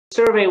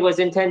survey was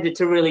intended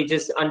to really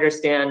just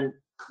understand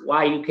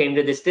why you came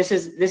to this. This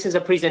is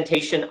a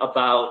presentation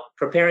about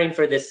preparing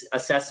for this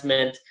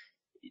assessment.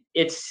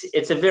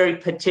 It's a very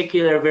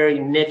particular, very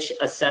niche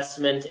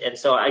assessment, and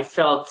so I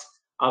felt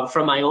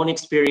from my own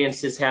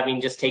experiences, having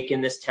just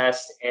taken this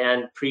test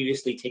and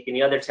previously taken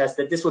the other test,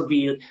 that this would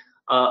be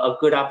a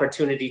good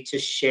opportunity to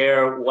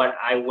share what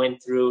I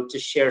went through, to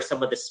share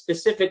some of the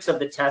specifics of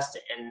the test,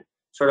 and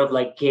sort of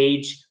like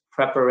gauge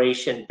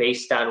preparation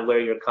based on where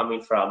you're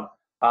coming from.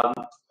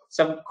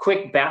 Some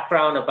quick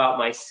background about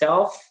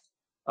myself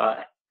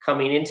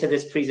coming into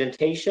this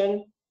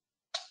presentation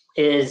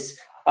is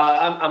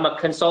I'm a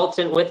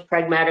consultant with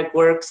Pragmatic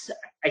Works.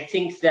 I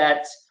think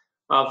that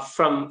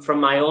from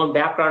my own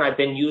background, I've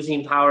been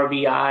using Power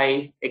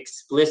BI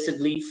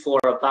explicitly for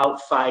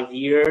about 5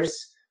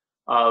 years.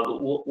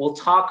 We'll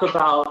talk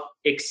about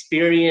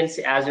experience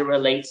as it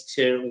relates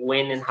to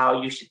when and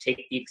how you should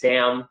take the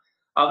exam.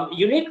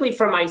 Uniquely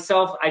for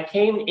myself, I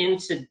came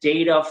into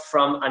data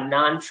from a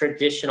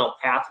non-traditional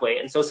pathway.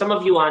 And so some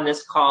of you on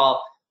this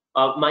call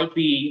might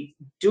be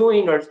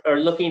doing or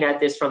looking at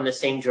this from the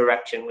same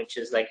direction, which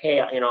is like,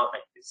 hey,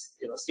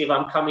 Steve,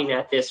 I'm coming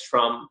at this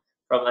from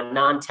a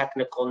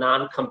non-technical,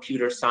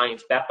 non-computer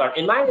science background.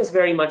 And mine is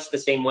very much the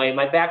same way.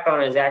 My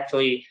background is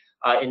actually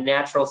in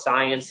natural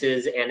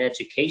sciences and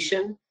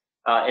education.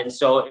 And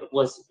so it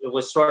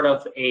was sort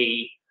of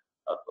a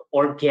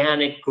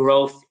organic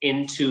growth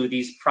into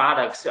these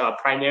products,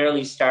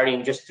 primarily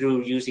starting just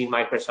through using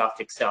Microsoft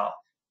Excel.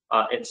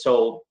 And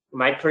so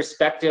my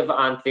perspective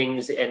on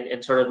things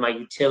and sort of my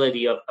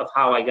utility of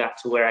how I got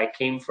to where I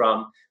came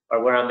from,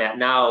 or where I'm at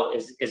now,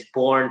 is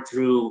born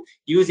through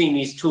using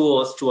these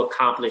tools to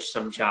accomplish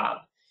some job.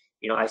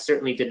 I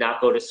certainly did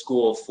not go to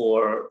school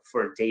for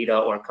data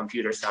or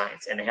computer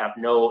science, and I have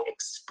no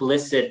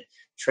explicit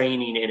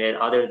training in it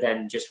other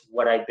than just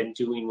what I've been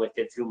doing with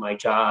it through my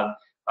job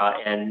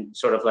and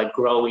sort of like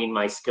growing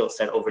my skill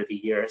set over the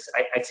years.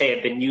 I'd say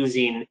I've been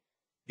using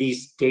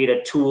these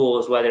data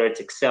tools, whether it's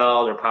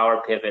Excel or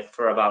Power Pivot,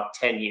 for about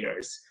 10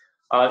 years.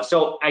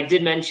 So I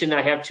did mention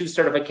I have 2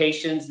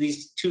 certifications.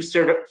 These 2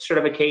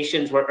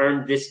 certifications were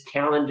earned this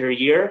calendar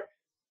year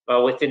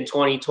within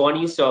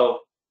 2020. So,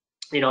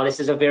 this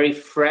is a very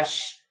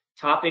fresh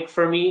topic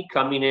for me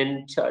coming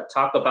in to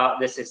talk about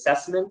this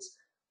assessment.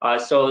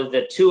 So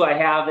the 2 I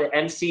have,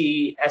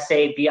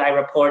 MCSA BI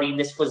reporting,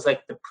 this was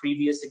like the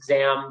previous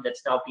exam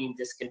that's now being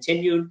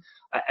discontinued,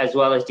 as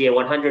well as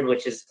DA100,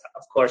 which is,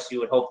 of course, you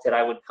would hope that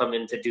I would come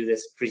in to do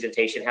this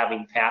presentation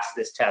having passed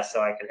this test,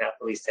 so I can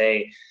happily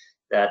say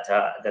that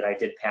I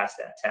did pass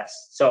that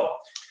test. So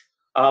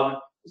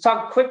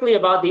talk quickly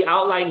about the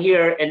outline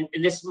here, and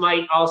this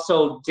might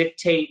also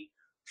dictate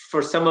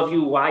for some of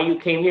you why you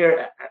came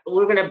here.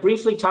 We're going to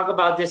briefly talk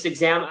about this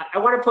exam. I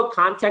want to put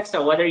context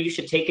on whether you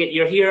should take it.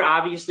 You're here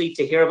obviously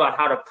to hear about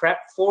how to prep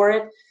for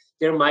it.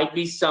 There might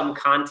be some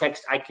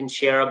context I can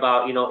share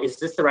about, is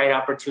this the right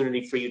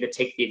opportunity for you to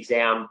take the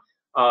exam,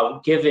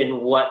 given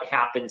what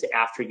happens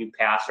after you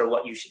pass, or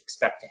what you should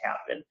expect to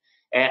happen.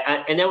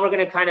 And then we're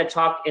going to kind of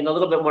talk in a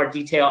little bit more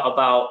detail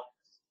about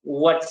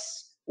what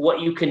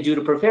you can do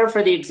to prepare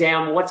for the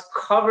exam, what's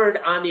covered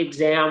on the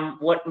exam,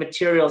 what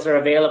materials are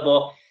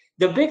available.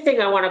 The big thing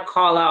I want to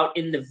call out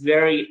in the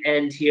very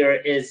end here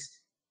is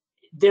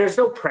there's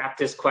no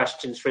practice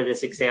questions for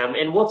this exam,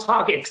 and we'll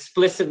talk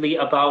explicitly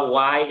about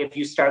why, if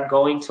you start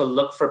going to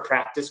look for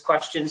practice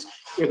questions,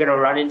 you're going to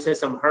run into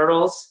some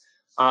hurdles,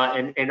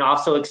 and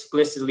also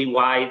explicitly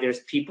why there's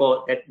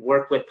people that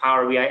work with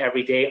Power BI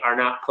every day are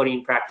not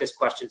putting practice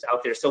questions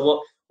out there.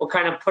 So we'll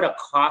kind of put a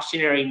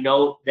cautionary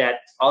note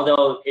that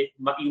although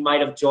you might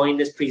have joined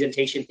this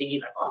presentation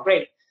thinking, like, oh,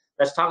 great,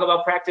 let's talk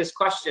about practice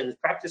questions,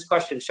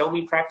 show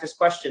me practice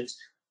questions.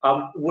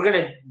 We're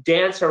going to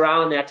dance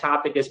around that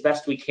topic as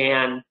best we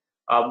can,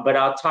 but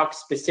I'll talk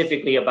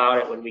specifically about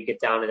it when we get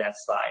down to that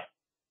slide.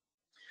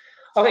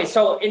 Okay,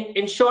 so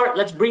in short,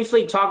 let's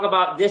briefly talk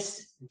about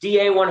this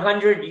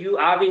DA100. You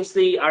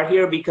obviously are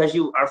here because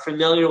you are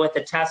familiar with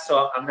the test,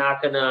 so I'm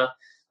not going to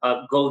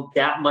go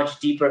that much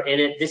deeper in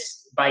it.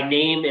 This, by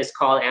name, is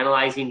called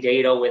Analyzing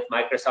Data with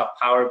Microsoft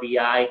Power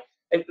BI.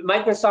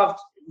 Microsoft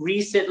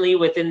recently,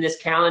 within this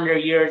calendar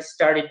year,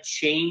 started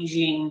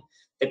changing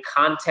the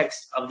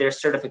context of their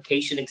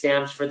certification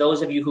exams. For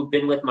those of you who've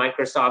been with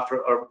Microsoft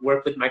or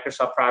worked with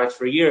Microsoft products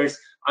for years,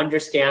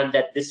 understand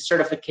that this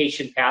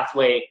certification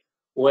pathway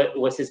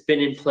has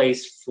been in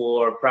place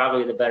for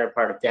probably the better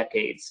part of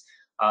decades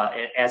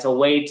as a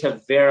way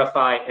to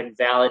verify and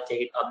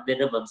validate a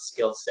minimum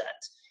skill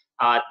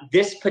set.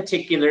 This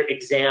particular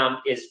exam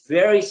is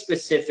very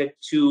specific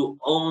to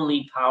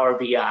only Power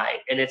BI,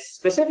 and it's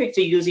specific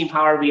to using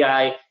Power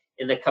BI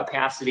in the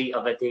capacity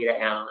of a data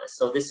analyst.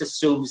 So this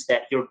assumes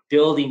that you're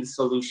building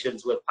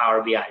solutions with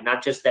Power BI,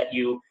 not just that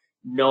you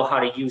know how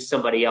to use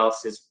somebody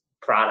else's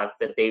product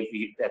that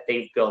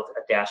they've built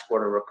a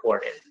dashboard or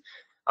report in.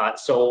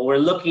 So we're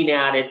looking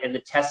at it, and the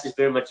test is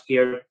very much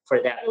geared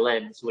for that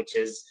lens, which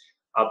is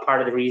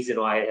part of the reason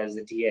why it has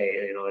a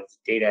DA. It's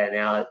data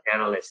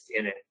analyst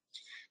in it.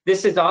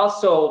 This is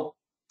also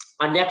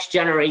a next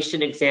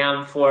generation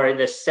exam for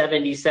the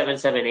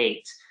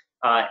 7778,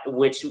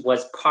 which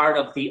was part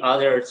of the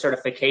other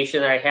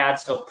certification that I had.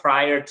 So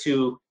prior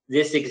to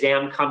this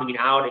exam coming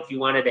out, if you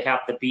wanted to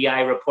have the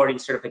BI reporting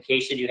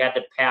certification, you had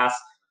to pass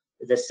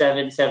the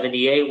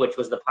 778, which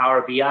was the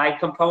Power BI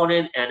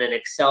component, and an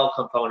Excel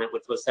component,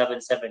 which was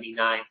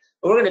 779.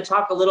 But we're going to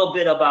talk a little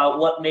bit about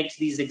what makes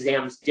these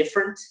exams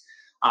different.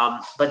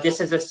 But this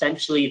is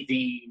essentially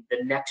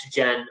the next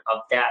gen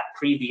of that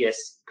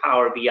previous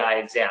Power BI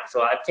exam.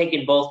 So I've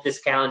taken both this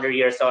calendar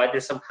year, so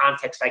there's some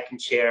context I can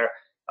share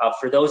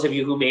for those of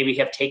you who maybe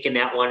have taken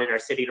that one and are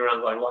sitting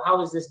around going, well,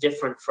 how is this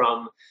different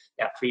from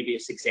that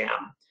previous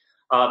exam?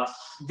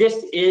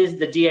 This is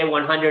the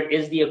DA100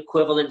 is the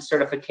equivalent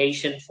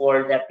certification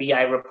for that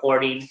BI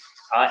reporting,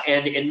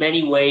 and in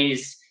many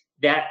ways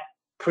that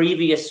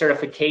previous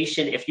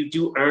certification, if you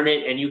do earn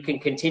it and you can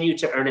continue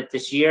to earn it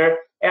this year,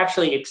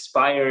 actually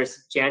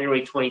expires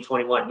January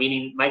 2021,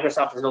 meaning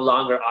Microsoft is no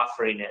longer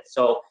offering it.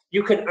 So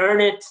you can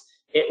earn it,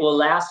 it will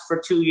last for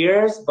 2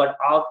 years, but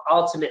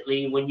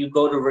ultimately when you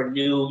go to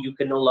renew, you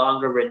can no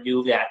longer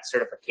renew that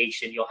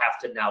certification. You'll have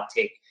to now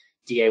take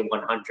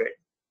DA100.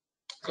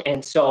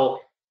 And so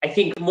I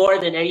think more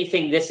than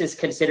anything, this is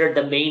considered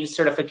the main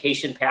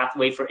certification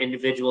pathway for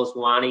individuals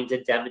wanting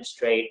to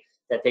demonstrate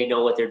that they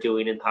know what they're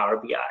doing in Power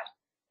BI.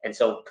 And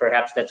so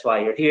perhaps that's why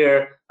you're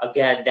here.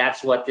 Again,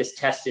 that's what this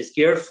test is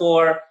geared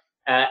for.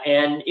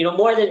 And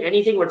more than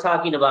anything, we're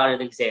talking about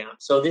an exam.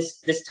 So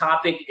this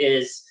topic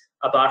is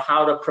about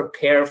how to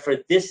prepare for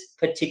this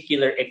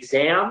particular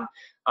exam.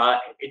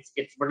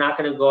 We're not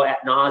going to go ad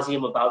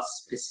nauseum about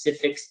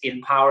specifics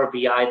in Power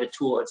BI, the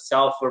tool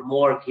itself. We're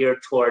more geared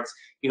towards,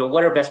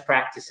 what are best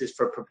practices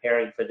for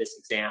preparing for this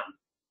exam.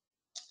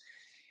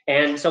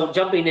 And so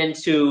jumping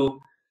into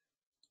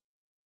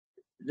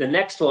the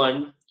next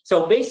one.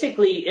 So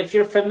basically, if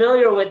you're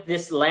familiar with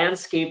this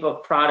landscape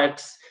of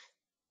products,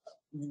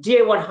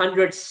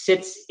 DA100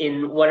 sits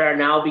in what are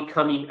now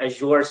becoming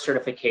Azure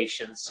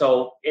certifications.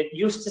 So it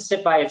used to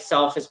sit by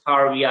itself as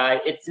Power BI.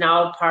 It's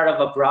now part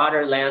of a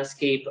broader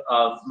landscape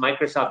of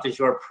Microsoft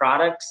Azure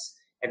products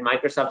and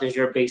Microsoft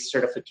Azure-based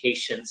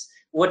certifications.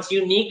 What's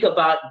unique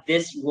about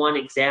this one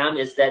exam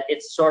is that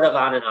it's sort of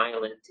on an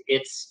island.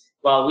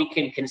 While we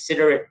can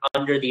consider it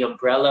under the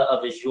umbrella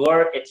of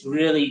Azure, it's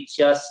really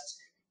just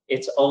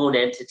its own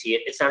entity.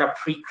 It's not a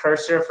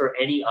precursor for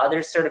any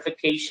other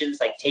certifications.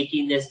 Like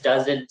taking this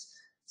doesn't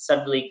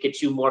suddenly get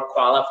you more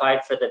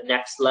qualified for the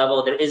next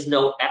level. There is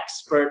no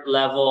expert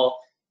level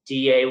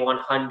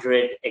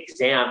DA100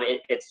 exam.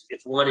 It's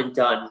one and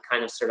done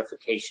kind of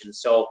certification.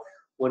 So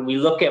when we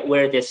look at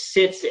where this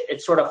sits,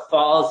 it sort of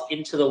falls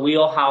into the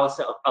wheelhouse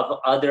of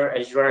other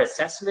Azure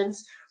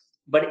assessments.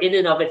 But in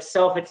and of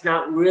itself, it's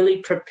not really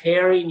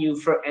preparing you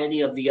for any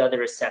of the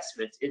other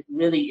assessments. It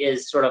really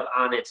is sort of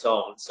on its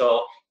own.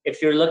 So if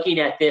you're looking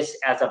at this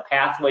as a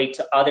pathway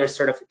to other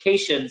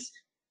certifications,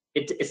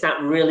 it's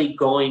not really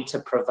going to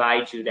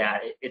provide you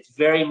that. It's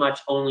very much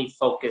only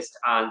focused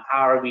on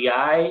Power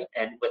BI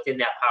and within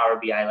that Power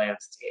BI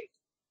landscape.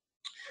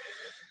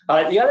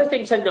 The other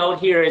thing to note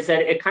here is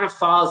that it kind of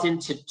falls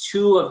into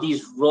two of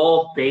these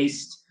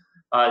role-based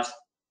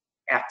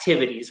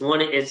activities.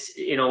 One is,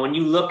 when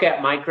you look at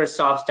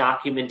Microsoft's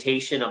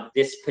documentation of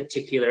this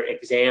particular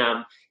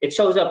exam, it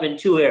shows up in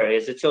two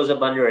areas. It shows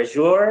up under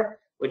Azure,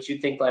 which you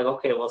think like,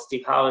 okay, well,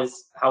 Steve, how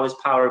is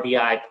Power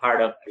BI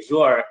part of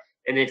Azure?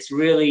 And it's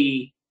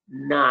really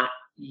not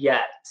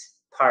yet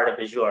part of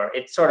Azure.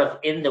 It's sort of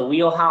in the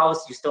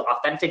wheelhouse. You still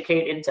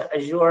authenticate into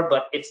Azure,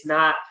 but it's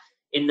not.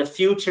 In the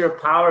future,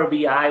 Power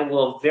BI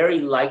will very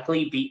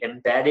likely be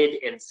embedded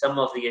in some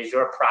of the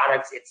Azure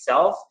products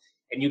itself,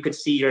 and you could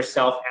see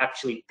yourself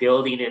actually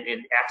building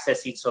and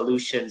accessing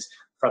solutions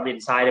from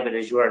inside of an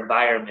Azure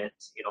environment,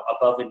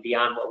 above and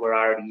beyond what we're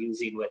already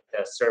using with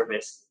the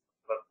service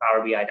of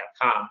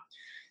PowerBI.com.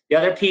 The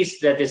other piece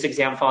that this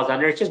exam falls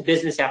under is just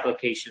business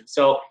applications.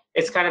 So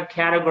it's kind of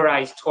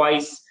categorized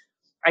twice.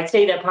 I'd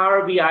say that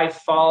Power BI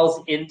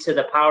falls into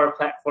the Power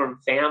Platform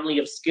family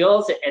of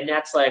skills, and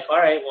that's like, all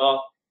right,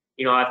 well,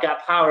 I've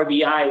got Power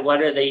BI.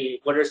 What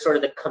are sort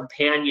of the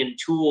companion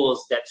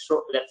tools that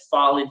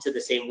fall into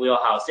the same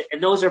wheelhouse?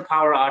 And those are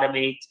Power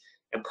Automate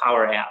and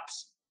Power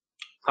Apps.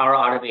 Power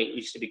Automate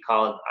used to be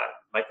called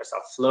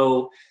Microsoft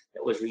Flow.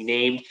 That was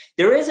renamed.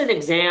 There is an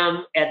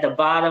exam at the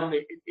bottom.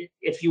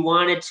 If you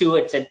wanted to,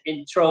 it's an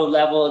intro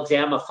level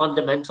exam, a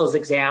fundamentals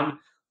exam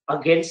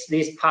against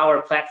this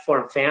Power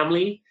Platform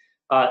family.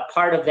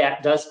 Part of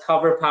that does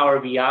cover Power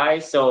BI.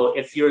 So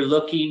if you're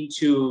looking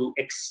to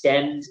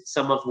extend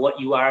some of what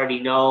you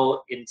already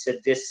know into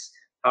this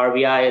Power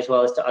BI as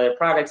well as to other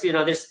products,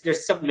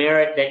 there's some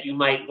merit that you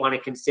might want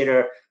to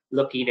consider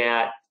looking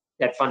at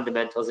that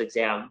fundamentals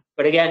exam.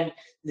 But again,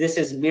 this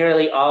is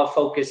merely all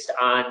focused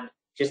on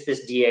just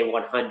this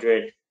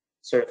DA100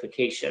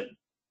 certification.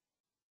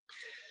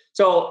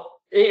 So,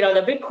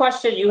 the big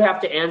question you have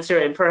to answer,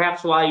 and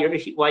perhaps why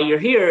you're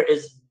here,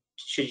 is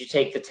should you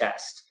take the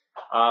test?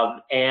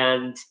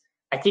 And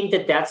I think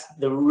that that's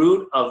the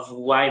root of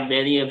why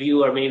many of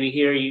you are maybe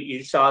here.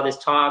 You saw this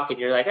talk and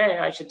you're like, hey,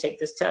 I should take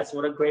this test.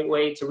 What a great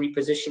way to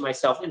reposition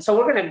myself. And so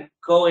we're going to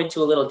go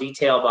into a little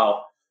detail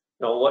about,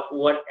 you know,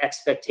 what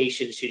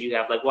expectations should you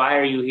have? Like, why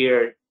are you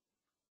here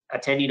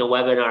attending a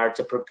webinar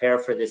to prepare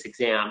for this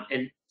exam?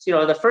 And, you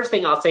know, the first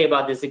thing I'll say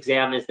about this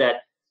exam is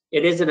that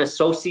it is an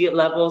associate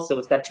level. So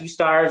it's got 2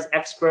 stars,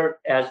 expert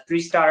has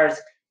 3 stars.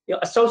 You know,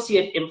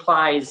 associate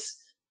implies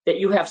that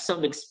you have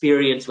some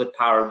experience with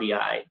Power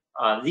BI.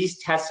 These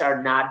tests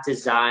are not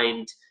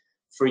designed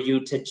for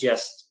you to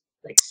just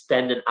like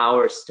spend an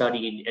hour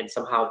studying and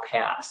somehow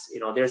pass. You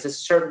know, there's a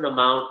certain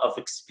amount of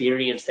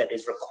experience that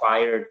is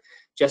required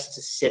just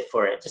to sit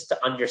for it, just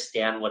to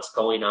understand what's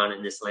going on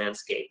in this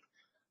landscape.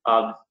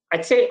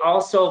 I'd say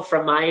also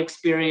from my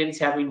experience,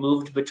 having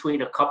moved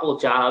between a couple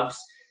jobs,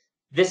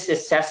 this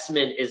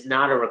assessment is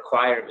not a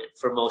requirement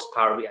for most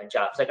Power BI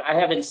jobs. Like, I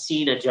haven't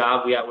seen a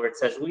job yet where it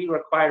says we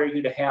require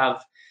you to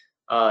have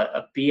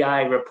a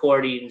BI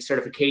reporting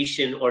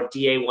certification or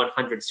DA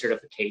 100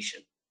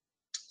 certification.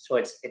 So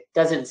it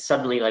doesn't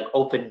suddenly like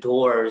open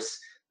doors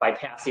by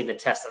passing the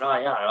test. And, oh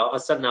yeah, all of a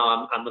sudden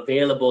now I'm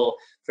available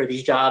for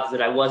these jobs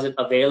that I wasn't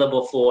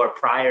available for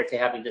prior to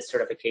having this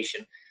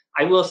certification.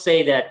 I will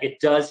say that it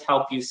does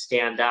help you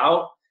stand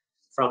out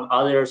from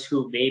others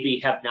who maybe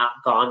have not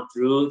gone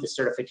through the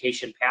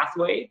certification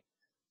pathway.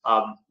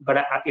 But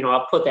you know,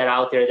 I'll put that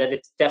out there that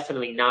it's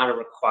definitely not a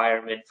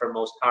requirement for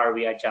most Power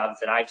BI jobs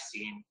that I've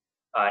seen.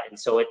 And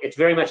so it's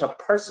very much a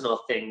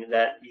personal thing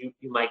that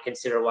you might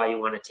consider why you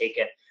want to take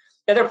it.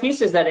 The other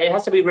piece is that it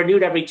has to be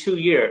renewed every 2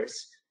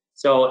 years.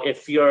 So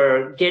if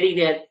you're getting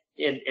it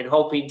and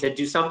hoping to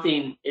do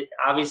something,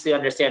 obviously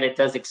understand it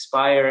does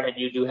expire and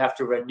you do have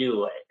to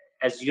renew it.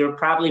 As you're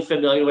probably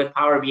familiar with,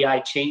 Power BI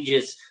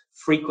changes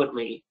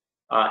frequently,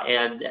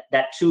 and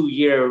that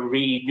 2-year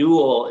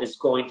renewal is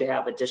going to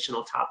have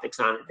additional topics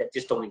on it that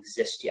just don't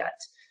exist yet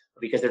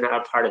because they're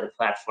not a part of the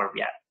platform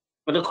yet.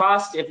 But the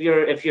cost, if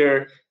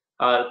you're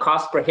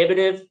cost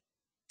prohibitive,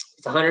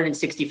 it's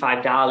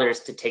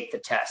 $165 to take the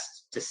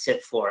test, to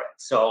sit for it.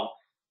 So,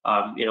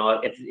 you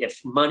know,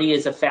 if money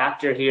is a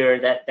factor here,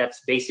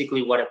 that's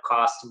basically what it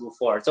costs to move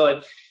forward.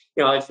 So,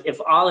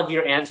 if all of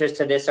your answers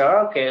to this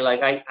are okay,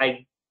 like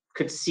I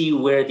could see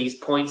where these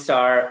points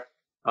are,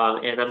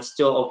 and I'm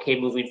still okay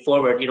moving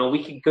forward, you know,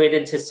 we could get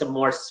into some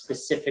more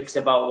specifics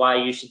about why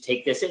you should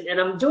take this. And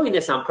I'm doing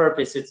this on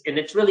purpose.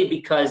 It's really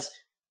because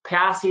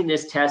passing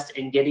this test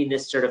and getting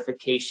this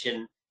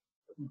certification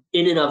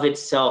in and of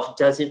itself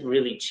doesn't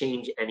really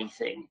change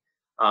anything.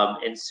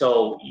 And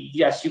so,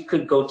 yes, you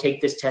could go take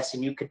this test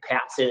and you could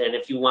pass it. And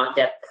if you want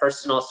that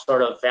personal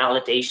sort of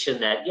validation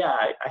that, yeah,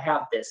 I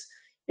have this,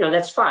 you know,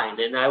 that's fine.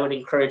 And I would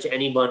encourage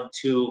anyone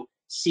to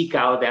seek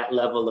out that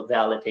level of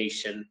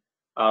validation.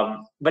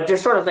 But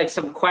there's sort of like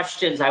some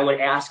questions I would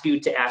ask you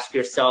to ask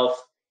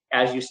yourself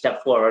as you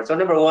step forward. So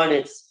number one,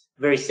 it's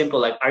very simple.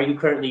 Like, are you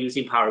currently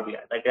using Power BI?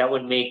 Like, that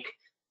would make,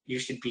 you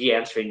should be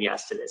answering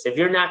yes to this. If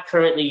you're not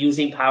currently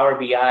using Power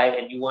BI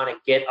and you want to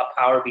get a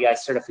Power BI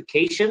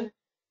certification,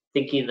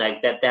 thinking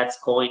like that's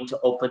going to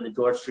open the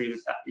doors for you,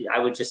 I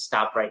would just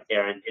stop right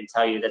there and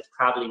tell you that's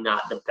probably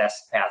not the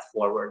best path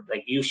forward.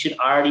 Like, you should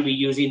already be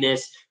using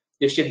this.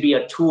 This should be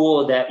a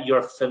tool that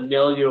you're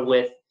familiar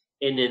with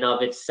in and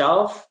of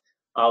itself.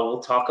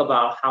 We'll talk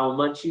about how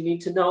much you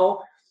need to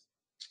know.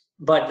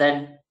 But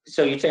then,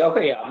 so you say,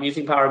 okay, yeah, I'm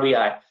using Power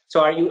BI. So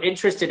are you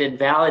interested in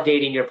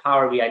validating your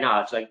Power BI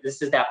knowledge? Like,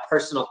 this is that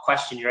personal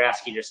question you're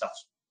asking yourself.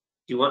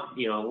 Do you want,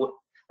 you know,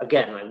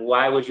 again, like,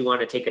 why would you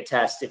want to take a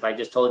test if I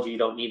just told you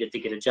don't need it to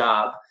get a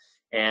job?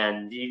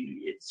 And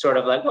it's sort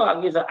of like, well,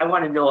 I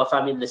want to know if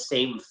I'm in the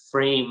same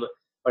frame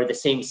or the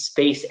same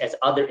space as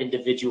other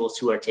individuals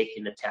who are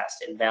taking the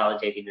test and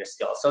validating their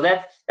skills. So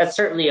that's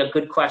certainly a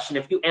good question.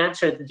 If you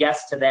answered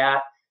yes to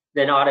that,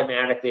 then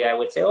automatically I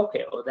would say,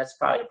 okay, well, that's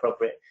probably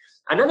appropriate.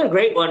 Another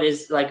great one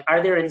is, like,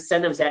 are there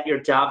incentives at your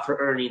job for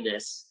earning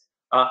this?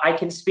 I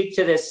can speak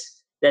to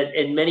this, that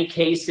in many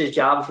cases,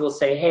 jobs will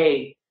say,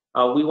 hey,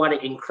 we want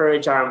to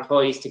encourage our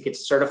employees to get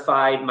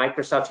certified.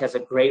 Microsoft has a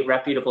great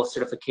reputable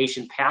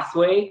certification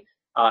pathway,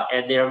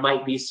 and there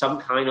might be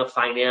some kind of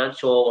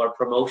financial or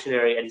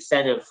promotionary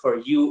incentive for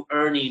you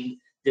earning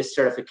this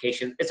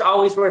certification. It's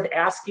always worth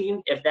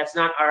asking if that's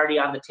not already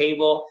on the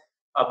table.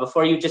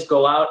 Before you just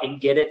go out and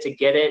get it to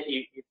get it,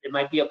 it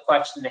might be a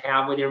question to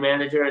have with your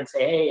manager and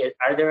say, hey,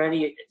 are there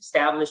any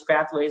established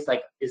pathways?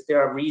 Like, is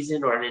there a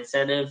reason or an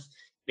incentive?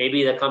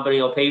 Maybe the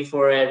company will pay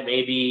for it.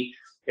 Maybe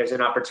there's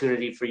an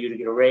opportunity for you to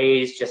get a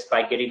raise just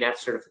by getting that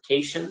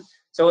certification.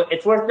 So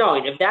it's worth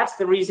knowing. If that's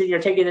the reason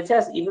you're taking the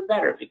test, even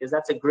better, because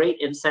that's a great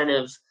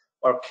incentive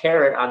or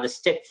carrot on the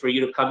stick for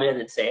you to come in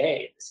and say,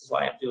 hey, this is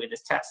why I'm doing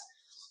this test.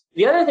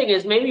 The other thing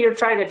is, maybe you're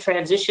trying to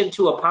transition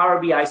to a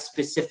Power BI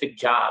specific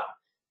job.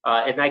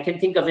 And I can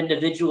think of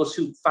individuals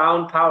who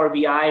found Power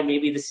BI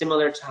maybe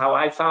similar to how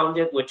I found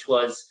it, which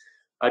was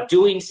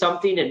doing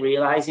something and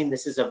realizing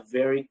this is a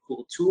very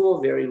cool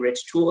tool, very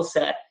rich tool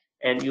set,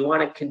 and you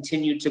want to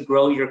continue to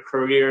grow your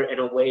career in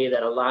a way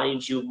that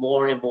aligns you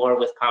more and more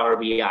with Power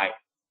BI.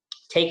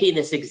 taking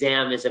this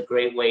exam is a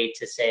great way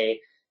to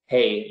say,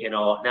 hey, you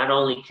know, not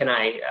only can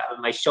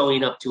am I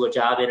showing up to a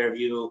job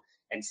interview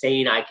and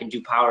saying I can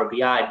do Power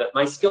BI, but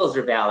my skills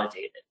are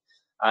validated.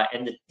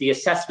 And the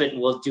assessment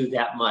will do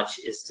that much,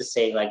 is to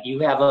say, like, you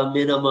have a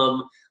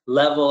minimum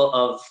level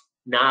of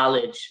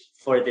knowledge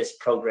for this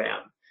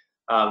program.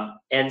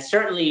 And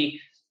certainly,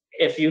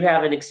 if you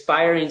have an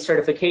expiring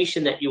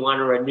certification that you want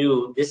to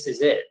renew, this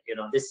is it. You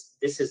know,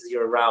 this is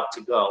your route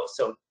to go.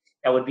 So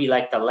that would be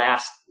like the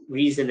last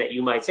reason that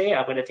you might say, hey,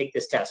 I'm going to take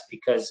this test,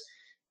 because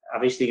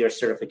obviously your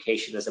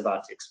certification is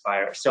about to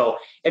expire. So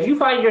if you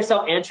find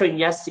yourself answering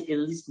yes to at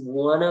least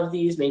one of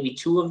these, maybe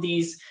two of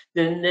these,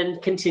 then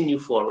continue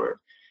forward.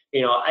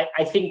 You know,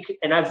 I think,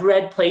 and I've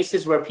read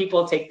places where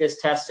people take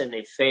this test and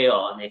they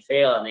fail and they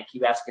fail and they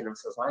keep asking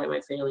themselves, why am I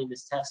failing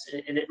this test?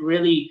 And it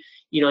really,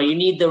 you know, you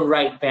need the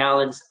right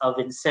balance of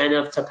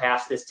incentive to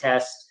pass this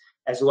test,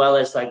 as well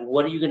as like,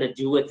 what are you going to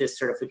do with this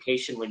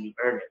certification when you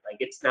earn it? Like,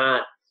 it's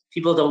not,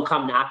 people don't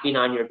come knocking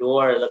on your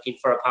door looking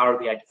for a Power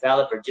BI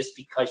developer just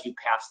because you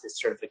passed this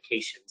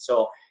certification.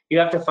 So you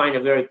have to find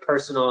a very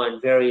personal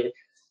and very,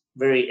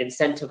 very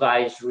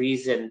incentivized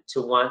reason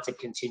to want to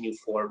continue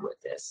forward with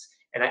this.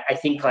 And I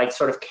think like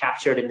sort of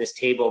captured in this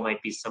table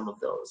might be some of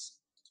those.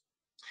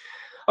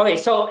 Okay,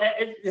 so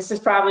this is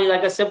probably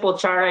like a simple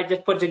chart I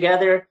just put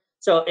together.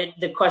 So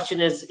the question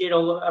is, you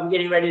know, I'm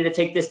getting ready to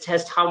take this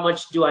test. How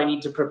much do I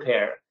need to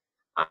prepare?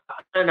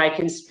 And I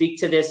can speak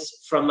to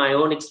this from my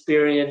own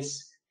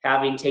experience,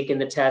 having taken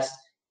the test.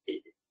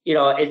 You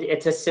know,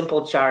 it's a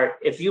simple chart.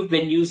 If you've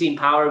been using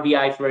Power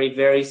BI for a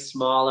very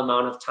small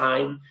amount of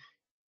time,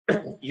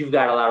 you've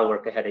got a lot of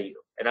work ahead of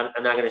you. And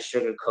I'm not going to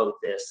sugarcoat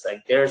this. Like,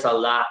 there's a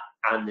lot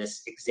on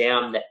this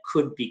exam that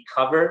could be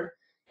covered.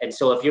 And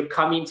so if you're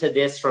coming to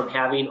this from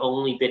having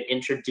only been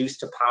introduced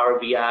to Power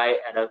BI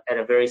at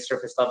a very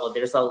surface level,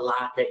 there's a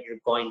lot that you're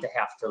going to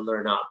have to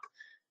learn up.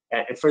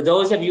 And for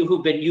those of you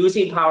who've been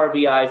using Power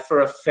BI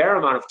for a fair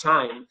amount of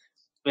time,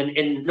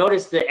 and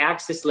notice the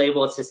axis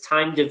label, it says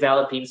time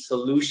developing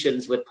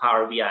solutions with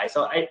Power BI.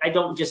 So I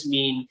don't just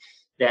mean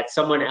that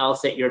someone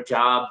else at your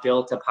job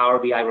built a Power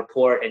BI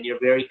report and you're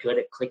very good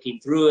at clicking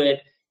through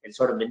it and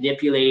sort of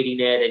manipulating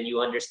it, and you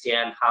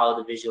understand how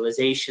the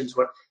visualizations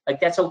work. Like,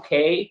 that's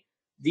okay.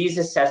 These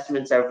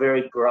assessments are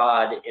very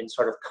broad in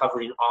sort of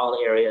covering all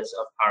areas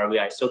of Power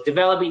BI. So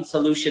developing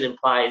solution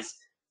implies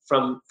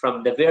from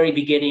the very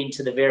beginning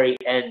to the very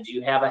end,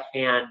 you have a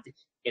hand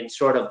in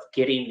sort of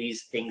getting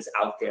these things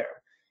out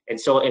there. And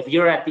so if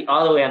you're at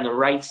all the way on the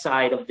right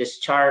side of this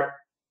chart,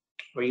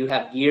 where you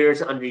have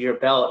years under your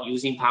belt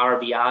using Power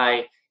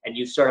BI and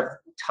you've sort of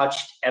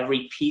touched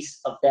every piece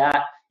of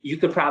that, you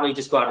could probably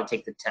just go out and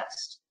take the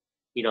test.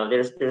 You know,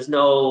 there's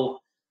no,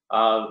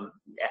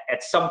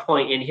 at some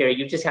point in here,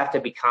 you just have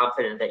to be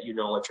confident that you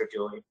know what you're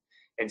doing.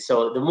 And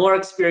so the more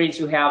experience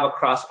you have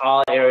across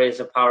all areas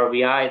of Power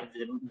BI,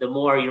 the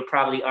more you're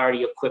probably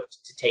already equipped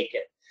to take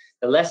it.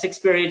 The less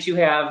experience you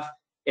have,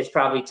 it's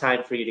probably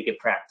time for you to get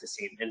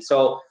practicing. And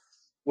so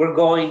we're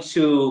going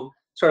to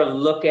sort of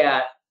look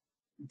at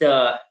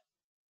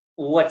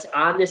what's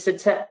on this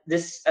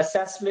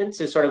assessment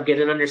to sort of get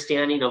an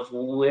understanding of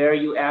where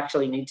you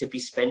actually need to be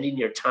spending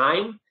your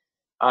time.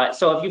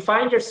 So if you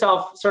find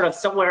yourself sort of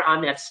somewhere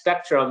on that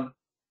spectrum,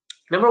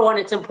 number one,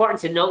 it's important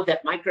to note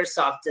that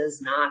Microsoft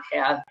does not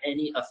have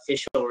any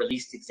official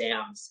released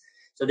exams.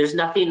 So there's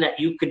nothing that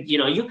you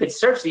could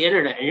search the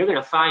internet and you're going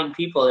to find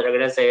people that are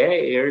going to say,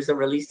 hey, here's a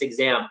released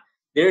exam.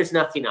 There's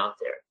nothing out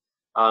there.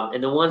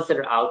 And the ones that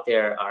are out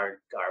there are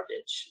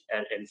garbage,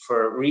 and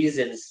for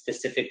reasons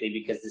specifically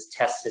because this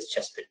test has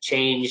just been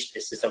changed.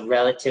 This is a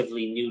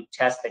relatively new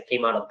test that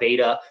came out of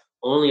beta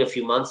only a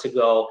few months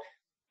ago.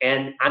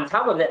 And on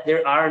top of that,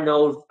 there are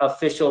no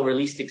official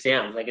released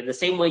exams. Like, in the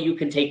same way you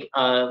can take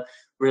a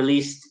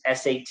released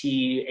SAT,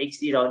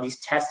 you know, these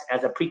tests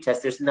as a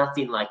pretest, there's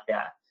nothing like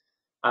that.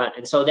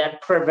 And so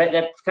that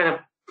kind of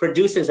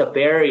produces a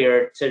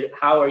barrier to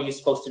how are you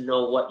supposed to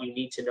know what you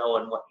need to know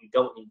and what you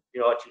don't need,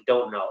 you know, what you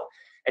don't know.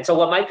 And so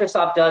what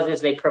Microsoft does is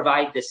they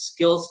provide this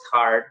skills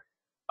card.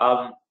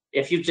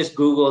 If you just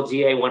Google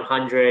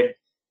GA100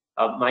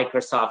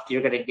 Microsoft,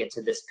 you're going to get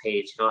to this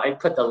page. You know, I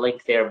put the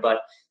link there,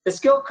 but the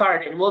skill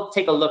card, and we'll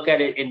take a look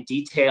at it in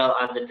detail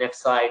on the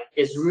next slide,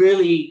 is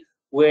really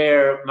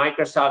where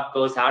Microsoft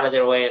goes out of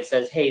their way and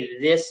says, hey,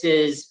 this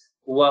is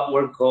what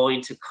we're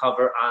going to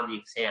cover on the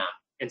exam.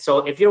 And so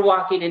if you're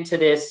walking into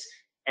this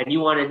and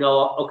you want to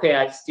know,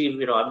 okay, Steve,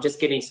 you know, I'm just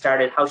getting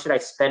started, how should I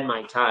spend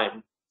my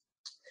time?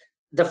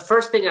 The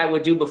first thing I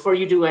would do before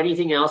you do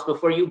anything else,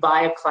 before you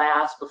buy a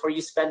class, before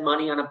you spend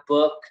money on a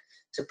book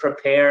to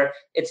prepare,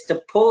 it's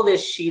to pull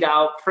this sheet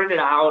out, print it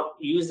out,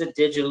 use it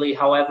digitally,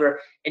 however,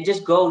 and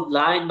just go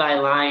line by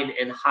line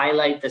and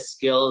highlight the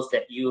skills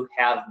that you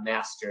have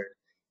mastered,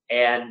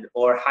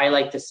 or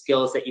highlight the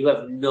skills that you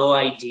have no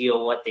idea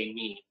what they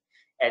mean.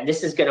 And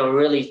this is going to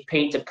really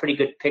paint a pretty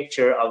good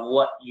picture of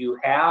what you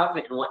have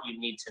and what you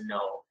need to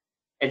know.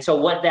 And so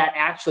what that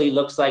actually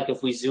looks like,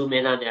 if we zoom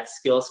in on that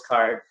skills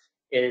card,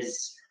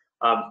 is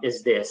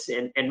this.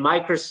 And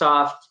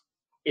Microsoft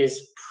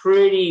is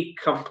pretty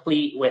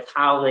complete with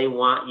how they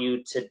want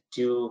you to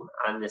do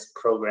on this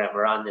program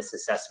or on this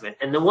assessment.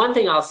 And the one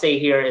thing I'll say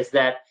here is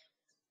that,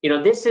 you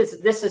know, this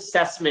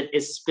assessment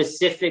is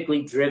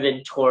specifically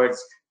driven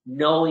towards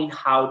knowing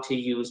how to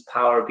use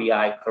Power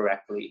BI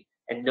correctly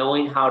and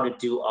knowing how to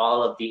do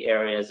all of the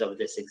areas of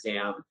this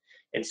exam.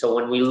 And so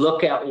when we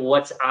look at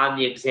what's on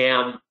the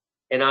exam,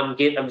 and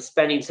I'm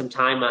spending some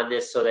time on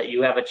this so that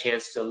you have a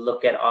chance to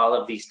look at all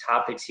of these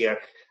topics here.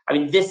 I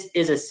mean, this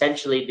is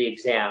essentially the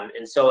exam.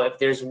 And so if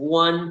there's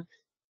one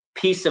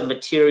piece of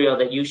material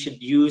that you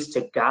should use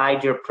to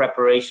guide your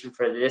preparation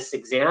for this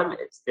exam,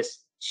 it's this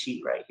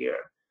sheet right here.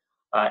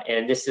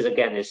 And this is,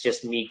 again, it's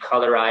just me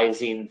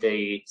colorizing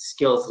the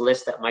skills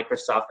list that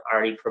Microsoft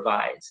already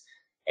provides.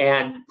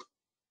 And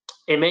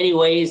in many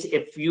ways,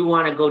 if you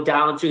want to go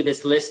down through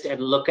this list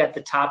and look at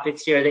the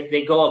topics here,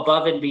 they go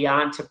above and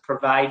beyond to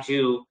provide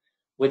you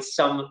with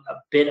a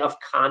bit of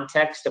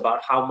context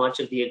about how much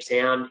of the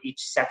exam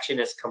each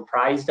section is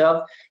comprised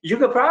of. You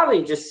could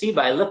probably just see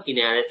by looking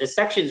at it, the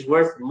section's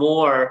have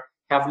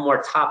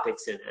more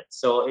topics in it.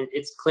 So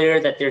it's clear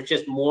that there's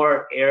just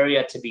more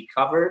area to be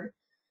covered.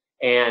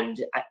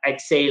 And I'd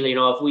say, you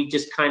know, if we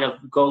just kind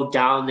of go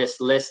down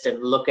this list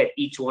and look at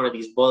each one of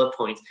these bullet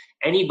points,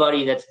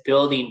 anybody that's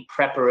building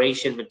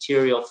preparation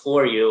material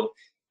for you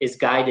is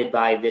guided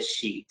by this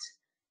sheet.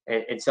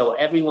 And so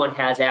everyone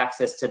has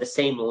access to the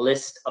same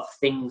list of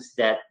things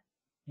that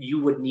you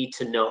would need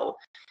to know.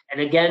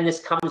 And again, this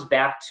comes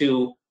back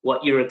to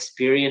what your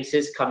experience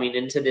is coming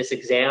into this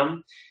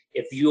exam.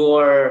 If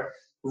you're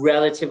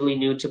relatively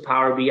new to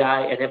Power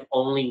BI and have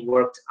only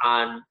worked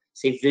on,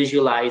 say,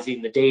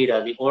 visualizing the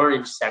data, the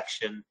orange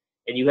section,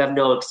 and you have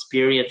no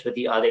experience with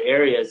the other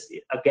areas,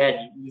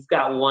 again, you've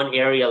got one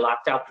area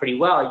locked out pretty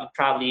well. You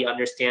probably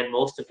understand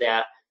most of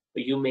that,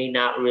 but you may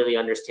not really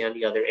understand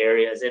the other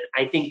areas. And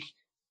I think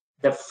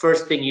the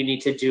first thing you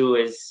need to do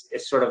is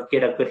sort of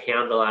get a good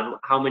handle on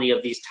how many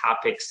of these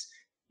topics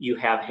you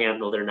have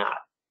handled or not.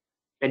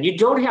 And you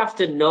don't have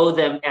to know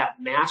them at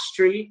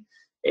mastery.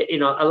 You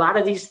know, a lot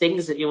of these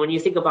things, you know, when you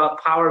think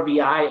about Power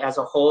BI as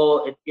a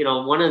whole, you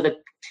know,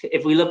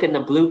 if we look in the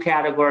blue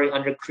category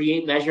under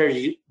create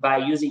measures by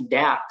using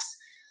DAX,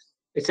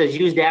 it says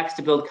use DAX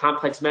to build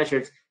complex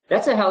measures.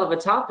 That's a hell of a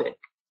topic.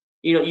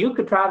 You know, you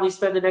could probably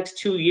spend the next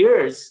 2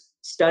 years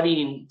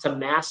studying to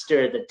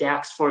master the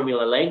DAX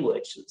formula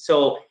language.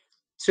 So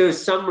to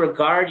some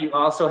regard, you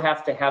also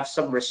have to have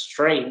some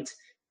restraint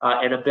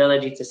and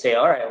ability to say,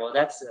 all right, well,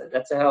 that's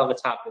a hell of a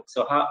topic.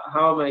 So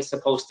how am I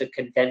supposed to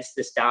condense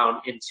this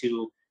down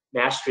into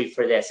mastery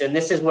for this? And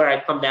this is where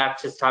I come back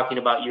to talking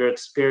about your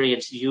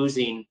experience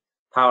using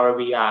Power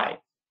BI,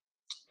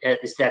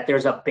 is that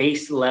there's a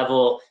base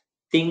level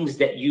things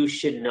that you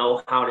should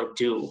know how to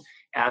do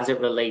as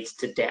it relates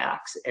to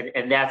DAX.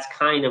 And that's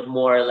kind of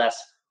more or less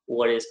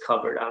what is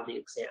covered on the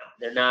exam.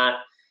 They're not,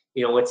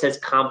 you know, it says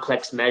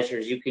complex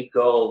measures. You could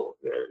go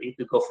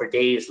for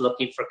days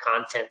looking for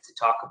content to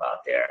talk about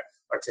there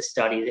or to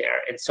study there.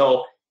 And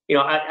so, you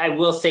know, I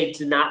will say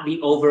to not be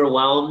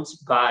overwhelmed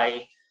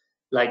by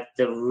like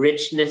the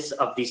richness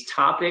of these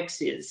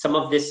topics. Some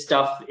of this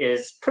stuff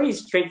is pretty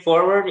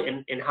straightforward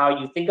in how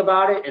you think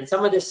about it. And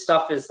some of this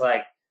stuff is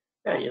like,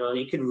 you know,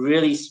 you could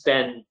really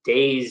spend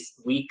days,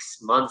 weeks,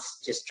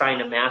 months just trying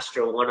to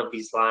master one of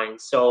these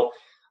lines. So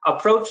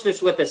approach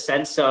this with a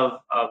sense of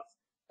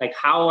like,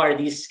 how are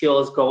these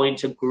skills going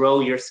to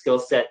grow your skill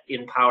set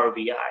in Power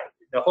BI?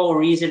 The whole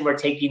reason we're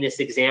taking this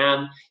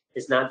exam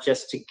is not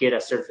just to get a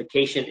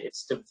certification,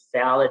 it's to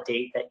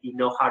validate that you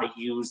know how to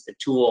use the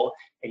tool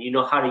and you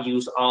know how to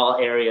use all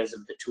areas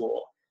of the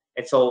tool.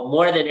 And so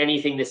more than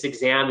anything, this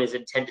exam is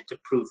intended to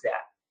prove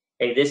that.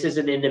 Hey, this is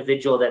an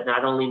individual that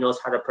not only knows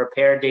how to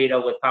prepare data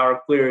with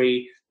Power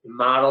Query,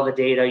 model the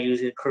data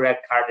using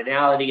correct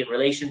cardinality and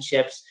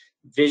relationships,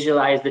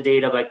 visualize the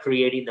data by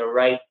creating the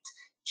right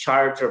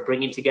charts or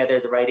bringing together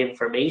the right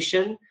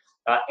information,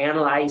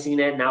 analyzing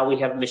it. Now we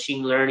have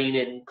machine learning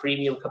and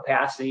premium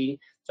capacity.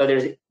 So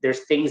there's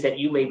things that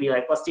you may be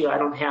like, well, Steve, I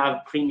don't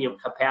have premium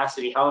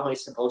capacity. How am I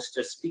supposed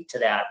to speak to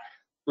that?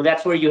 Well,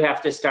 that's where you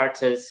have to start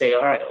to say,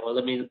 all right, well,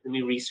 let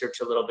me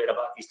research a little bit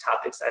about these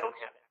topics I don't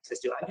have access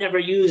to. I've never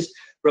used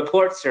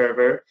Report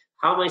Server.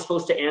 How am I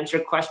supposed to answer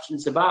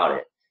questions about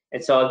it?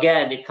 And so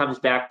again, it comes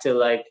back to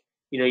like,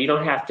 you know, you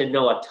don't have to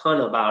know a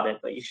ton about it,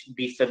 but you should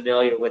be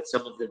familiar with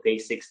some of the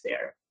basics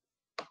there.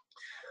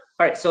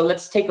 All right, so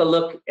let's take a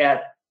look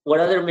at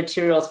what other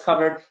materials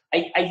covered.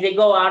 They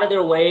go out of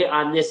their way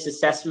on this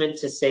assessment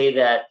to say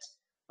that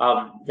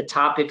the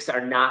topics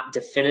are not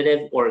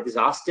definitive or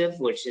exhaustive,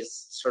 which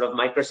is sort of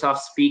Microsoft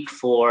speak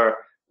for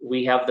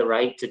we have the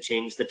right to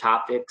change the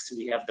topics.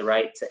 We have the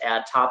right to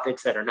add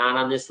topics that are not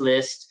on this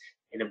list.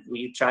 And if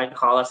you try and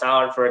call us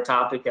out for a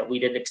topic that we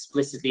didn't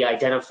explicitly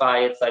identify,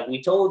 it's like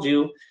we told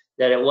you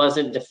that it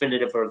wasn't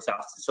definitive or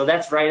exhaustive. So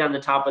that's right on the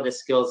top of the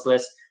skills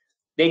list.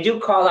 They do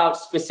call out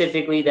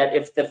specifically that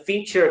if the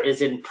feature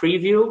is in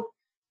preview,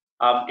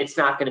 it's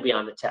not going to be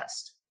on the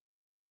test.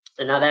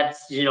 And now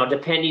that's, you know,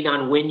 depending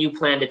on when you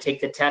plan to take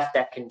the test,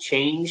 that can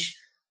change.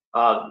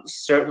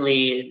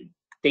 Certainly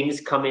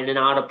things come in and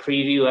out of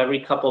preview every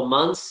couple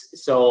months.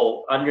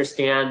 So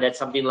understand that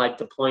something like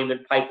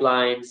deployment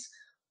pipelines,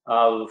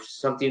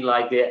 something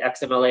like the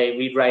XMLA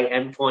read-write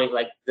endpoint,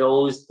 like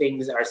those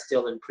things are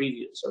still in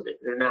preview, so that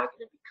they're not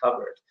going to be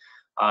covered.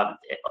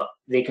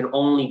 They can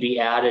only be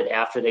added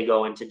after they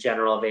go into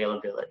general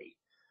availability.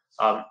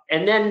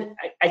 And then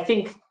I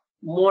think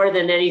more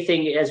than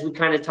anything, as we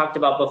kind of talked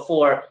about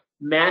before,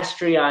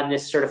 mastery on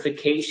this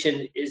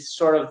certification is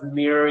sort of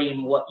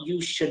mirroring what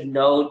you should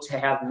know to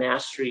have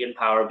mastery in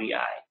Power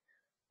BI.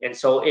 And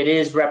so it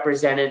is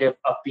representative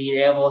of being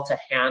able to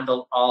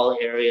handle all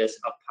areas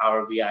of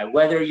Power BI,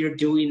 whether you're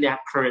doing that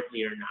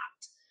currently or not.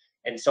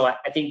 And so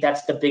I think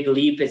that's the big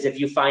leap, is if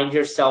you find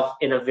yourself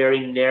in a very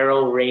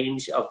narrow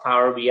range of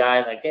Power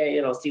BI, like, hey,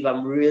 you know, Steve,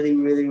 I'm really,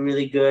 really,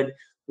 really good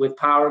with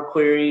Power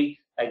Query,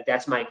 like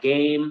that's my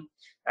game.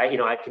 You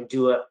know, I can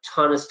do a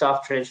ton of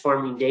stuff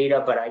transforming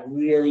data, but I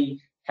really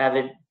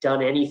haven't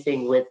done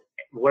anything with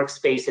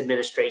workspace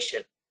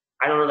administration.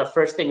 I don't know the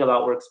first thing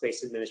about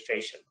workspace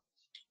administration.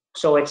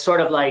 So it's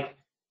sort of like,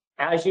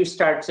 as you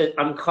start to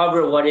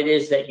uncover what it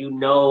is that you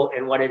know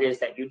and what it is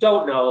that you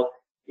don't know,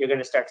 you're going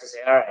to start to say,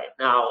 all right,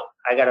 now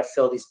I got to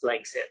fill these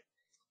blanks in.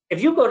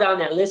 If you go down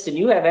that list and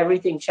you have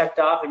everything checked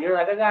off and you're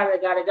like, I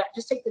got it,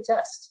 just take the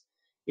test.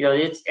 You know,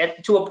 it's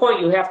to a point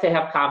you have to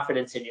have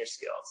confidence in your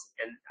skills.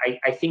 And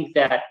I think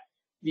that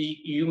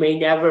you may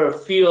never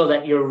feel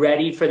that you're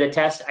ready for the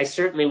test. I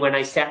certainly, when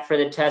I sat for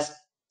the test,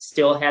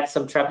 still had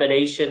some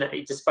trepidation.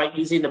 Despite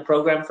using the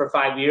program for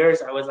 5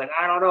 years, I was like,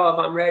 I don't know if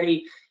I'm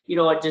ready. You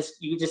know,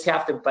 you just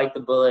have to bite the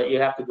bullet. You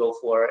have to go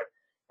for it.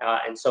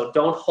 And so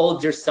don't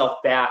hold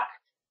yourself back.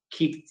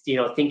 Keep, you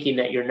know, thinking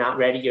that you're not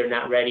ready, you're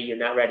not ready, you're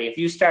not ready. If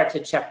you start to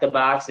check the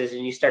boxes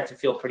and you start to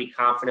feel pretty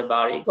confident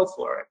about it, go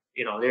for it.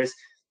 You know, there's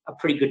a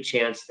pretty good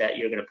chance that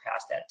you're going to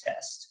pass that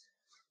test.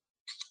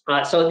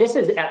 So this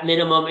is at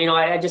minimum, you know,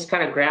 I just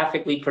kind of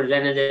graphically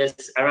presented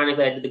this.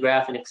 Ironically, I did the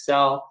graph in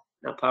Excel,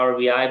 not Power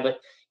BI, but,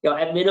 you know,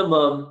 at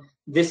minimum,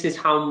 this is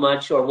how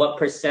much or what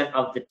 %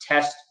 of the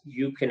test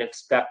you can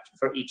expect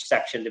for each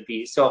section to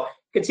be. So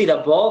you can see the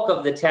bulk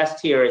of the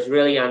test here is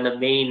really on the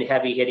main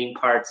heavy hitting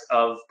parts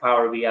of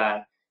Power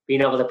BI,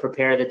 being able to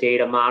prepare the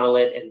data, model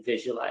it, and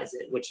visualize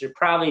it, which are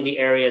probably the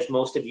areas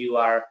most of you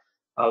are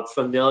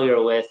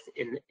familiar with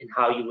in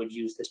how you would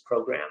use this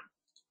program.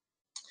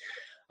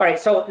 All right,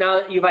 so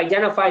now you've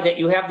identified that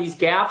you have these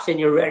gaps and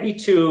you're ready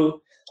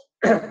to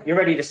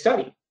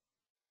study.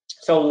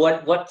 So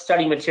what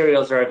study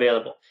materials are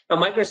available? Now,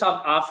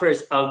 Microsoft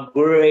offers a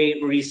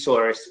great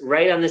resource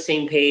right on the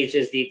same page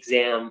as the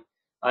exam.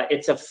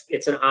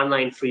 It's an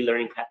online free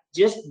learning path.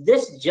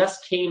 This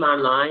just came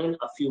online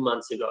a few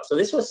months ago. So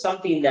this was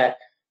something that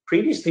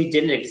previously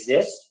didn't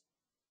exist.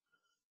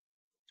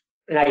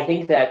 And I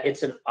think that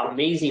it's an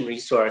amazing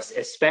resource,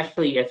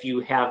 especially if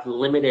you have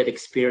limited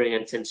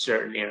experience in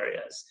certain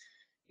areas.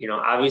 You know,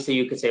 obviously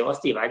you could say, well,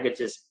 Steve, I could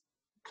just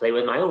play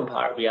with my own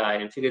Power BI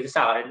and figure this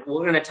out. And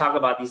we're going to talk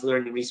about these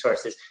learning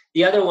resources.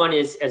 The other one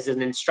is as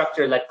an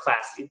instructor-led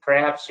class.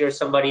 Perhaps you're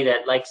somebody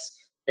that likes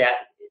that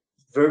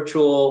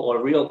virtual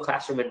or real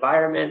classroom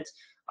environment.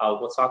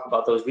 We'll talk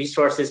about those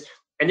resources.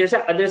 And there's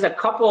a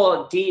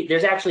couple,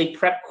 there's actually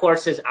prep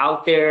courses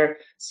out there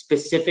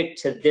specific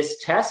to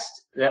this test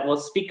that we'll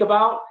speak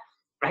about.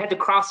 I had to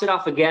cross it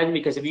off again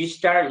because if you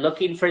start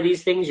looking for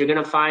these things, you're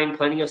going to find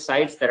plenty of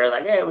sites that are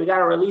like, hey, we got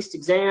a released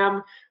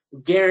exam,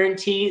 we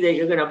guarantee that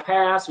you're going to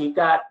pass. We've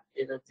got,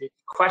 you know, the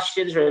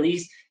questions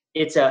released.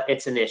 It's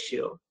an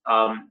issue.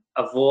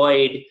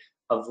 Avoid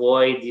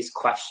these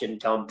question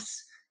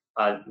dumps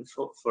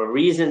for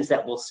reasons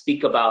that we'll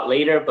speak about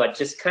later, but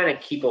just kind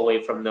of keep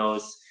away from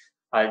those.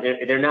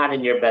 They're not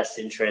in your best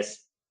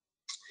interest.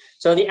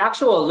 So the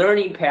actual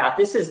learning path,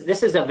 this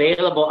is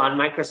available on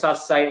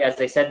Microsoft's site,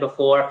 as I said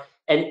before,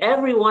 and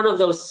every one of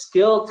those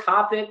skill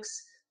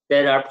topics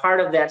that are part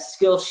of that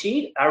skill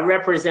sheet are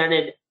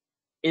represented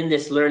in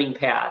this learning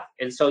path.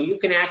 And so you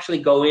can actually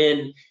go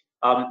in,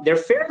 they're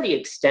fairly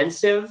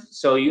extensive,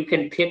 so you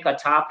can pick a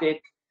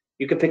topic,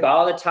 you can pick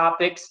all the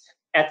topics.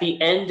 At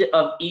the end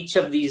of each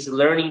of these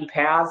learning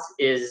paths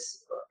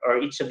or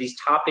each of these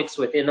topics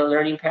within a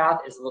learning path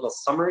is a little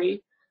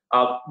summary.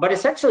 But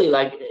essentially,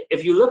 like,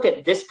 if you look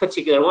at this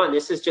particular one,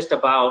 this is just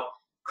about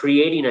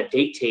creating a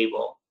date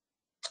table.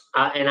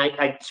 And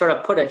I sort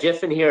of put a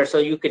GIF in here so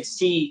you could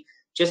see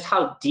just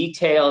how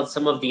detailed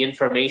some of the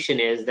information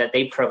is that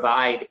they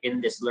provide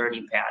in this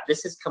learning path.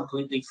 This is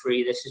completely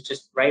free. This is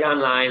just right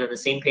online on the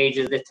same page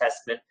as the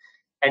testament.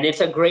 And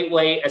it's a great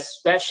way,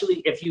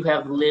 especially if you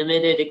have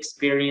limited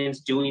experience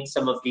doing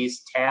some of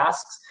these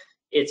tasks,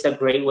 it's a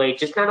great way,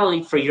 just not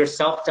only for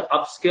yourself to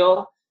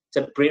upskill,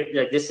 to bring,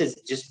 like, this is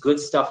just good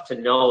stuff to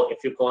know if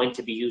you're going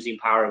to be using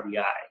Power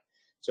BI.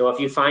 So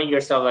if you find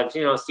yourself like,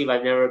 you know, Steve,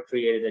 I've never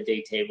created a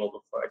date table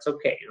before, it's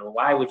okay. You know,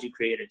 why would you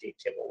create a date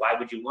table? Why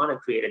would you want to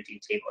create a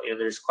date table? You know,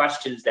 there's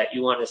questions that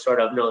you want to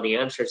sort of know the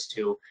answers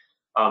to.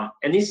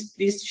 And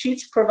these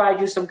sheets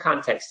provide you some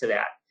context to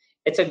that.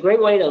 It's a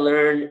great way to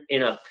learn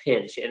in a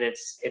pinch. And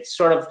it's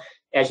sort of,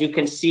 as you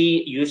can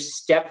see, you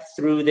step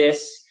through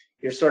this,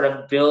 you're sort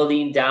of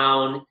building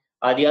down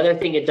The other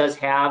thing it does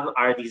have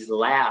are these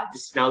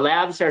labs. Now,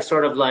 labs are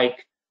sort of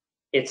like,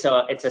 it's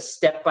a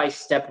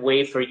step-by-step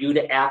way for you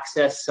to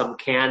access some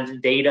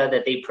canned data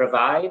that they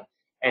provide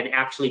and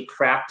actually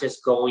practice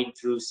going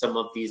through some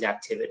of these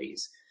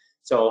activities.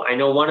 So I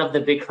know one of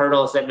the big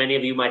hurdles that many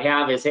of you might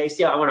have is, hey,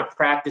 see, I want to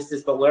practice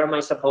this, but where am I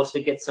supposed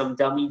to get some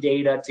dummy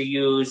data to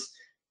use?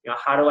 You know,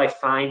 how do I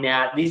find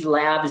that? These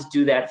labs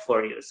do that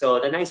for you. So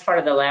the nice part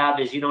of the lab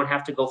is you don't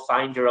have to go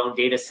find your own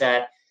data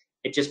set.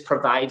 It just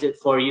provides it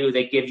for you.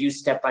 They give you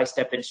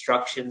step-by-step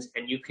instructions,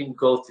 and you can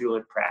go through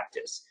and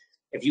practice.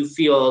 If you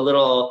feel a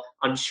little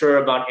unsure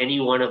about any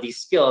one of these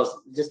skills,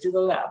 just do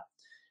the lab.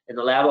 And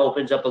the lab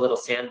opens up a little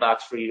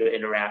sandbox for you to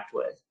interact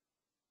with.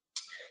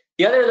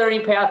 The other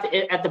learning path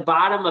at the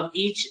bottom of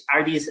each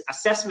are these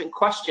assessment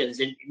questions.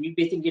 And you'd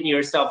be thinking to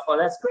yourself, well,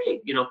 that's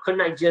great. You know, couldn't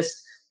I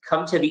just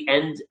come to the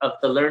end of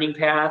the learning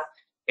path,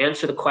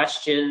 answer the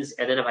questions,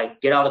 and then if I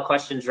get all the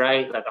questions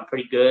right, like I'm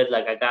pretty good,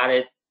 like I got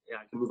it, you know,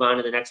 I can move on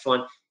to the next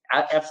one?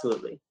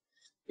 Absolutely.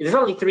 There's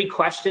only 3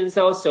 questions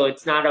though, so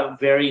it's not a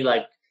very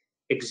like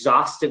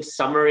exhaustive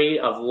summary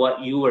of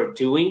what you are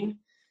doing.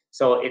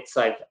 So it's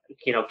like,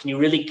 you know, can you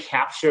really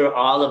capture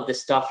all of the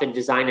stuff and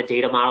design a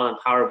data model in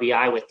Power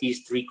BI with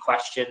these 3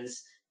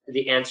 questions?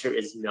 The answer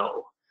is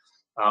no.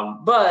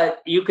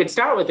 But you could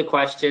start with the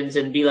questions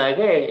and be like,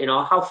 hey, you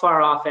know, how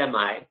far off am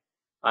I?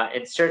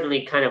 And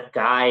certainly kind of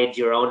guide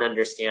your own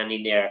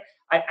understanding there.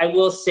 I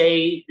will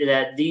say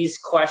that these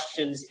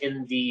questions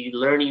in the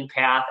learning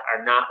path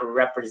are not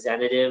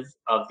representative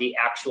of the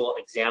actual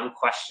exam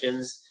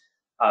questions.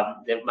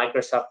 That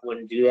Microsoft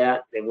wouldn't do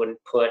that. They wouldn't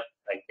put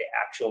like the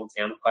actual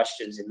exam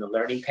questions in the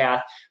learning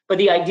path. But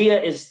the idea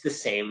is the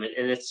same,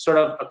 and it's sort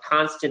of a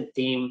constant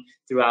theme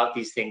throughout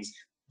these things.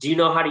 Do you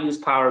know how to use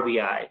Power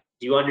BI?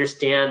 Do you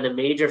understand the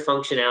major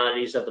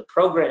functionalities of the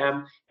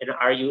program? And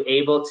are you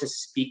able to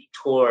speak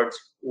towards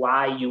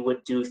why you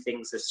would do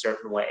things a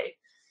certain way?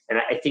 And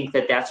I think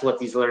that that's what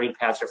these learning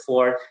paths are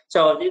for.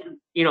 So,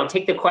 you know,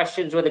 take the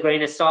questions with a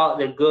grain of salt.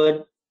 They're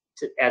good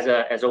as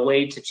a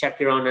way to check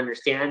your own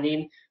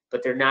understanding,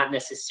 but they're not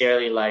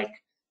necessarily like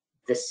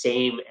the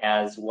same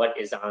as what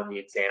is on the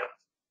exam.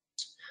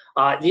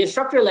 The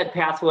instructor-led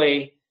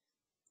pathway,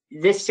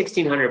 this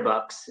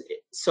 $1,600,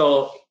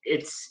 so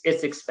it's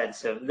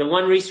expensive. The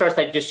one resource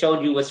I just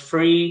showed you was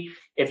free.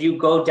 If you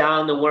go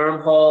down the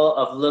wormhole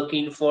of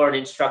looking for an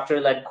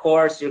instructor-led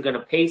course, you're going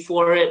to pay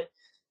for it.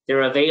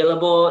 They're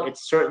available.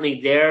 It's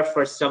certainly there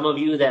for some of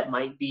you that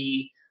might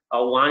be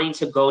wanting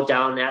to go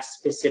down that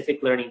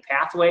specific learning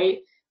pathway.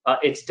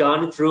 It's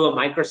done through a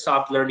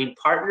Microsoft Learning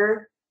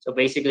partner. So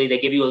basically, they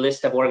give you a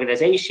list of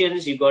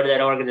organizations. You go to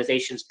that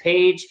organization's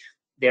page.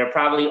 They're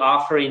probably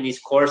offering these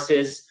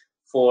courses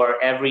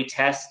for every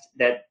test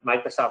that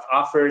Microsoft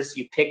offers.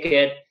 You pick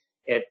it.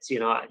 It's, you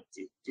know,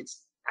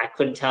 I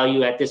couldn't tell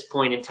you at this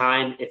point in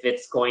time if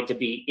it's going to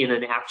be in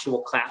an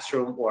actual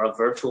classroom or a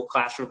virtual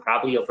classroom,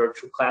 probably a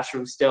virtual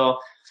classroom still.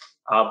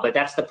 But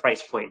that's the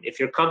price point. If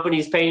your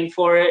company's paying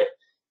for it,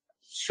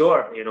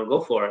 sure, you know,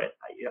 go for it.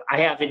 I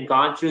haven't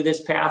gone through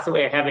this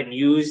pathway. I haven't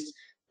used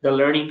the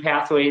learning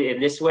pathway in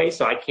this way,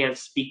 so I can't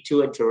speak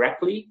to it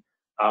directly.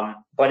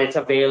 But it's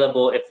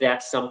available if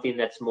that's something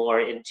that's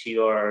more into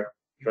your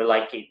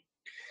liking.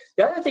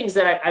 The other things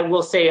that I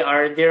will say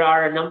are there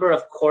are a number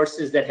of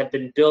courses that have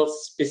been built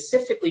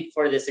specifically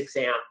for this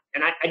exam.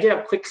 And I did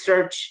a quick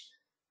search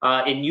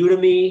in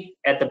Udemy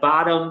at the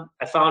bottom.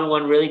 I found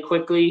one really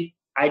quickly.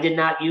 I did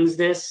not use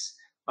this.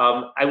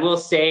 I will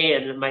say,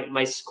 and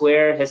my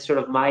square has sort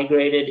of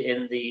migrated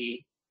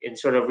in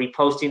sort of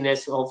reposting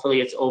this.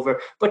 Hopefully it's over.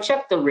 But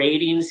check the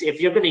ratings.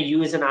 If you're going to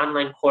use an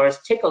online course,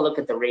 take a look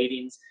at the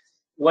ratings.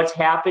 What's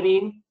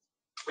happening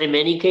in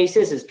many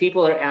cases is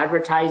people are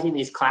advertising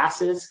these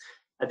classes.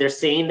 They're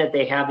saying that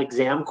they have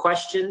exam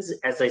questions.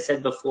 As I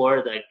said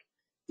before, like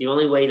the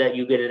only way that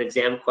you get an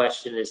exam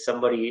question is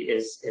somebody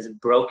has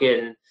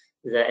broken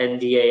the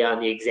NDA on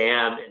the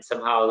exam and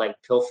somehow like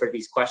pilfer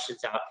these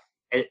questions out.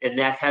 And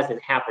that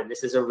hasn't happened.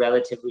 This is a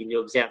relatively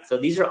new exam. So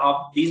these are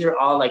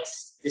all like,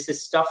 this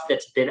is stuff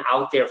that's been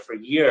out there for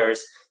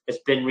years, that's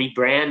been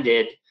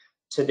rebranded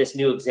to this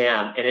new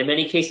exam. And in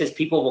many cases,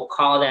 people will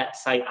call that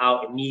site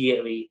out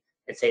immediately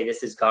and say,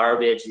 this is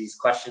garbage, these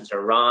questions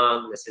are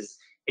wrong,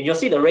 and you'll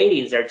see the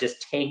ratings are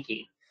just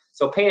tanking.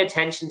 So pay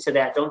attention to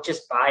that. Don't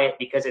just buy it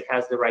because it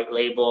has the right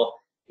label.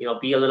 You know,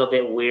 be a little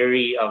bit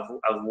wary of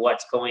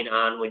what's going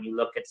on when you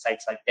look at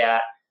sites like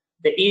that.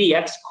 The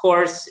EDX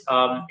course,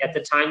 at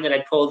the time that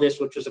I pulled this,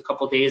 which was a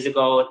couple days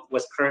ago,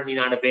 was currently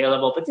not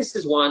available, but this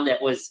is one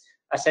that was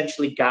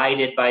essentially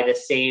guided by the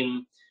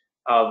same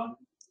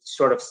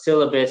sort of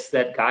syllabus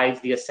that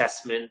guides the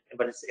assessment,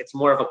 but it's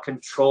more of a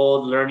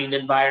controlled learning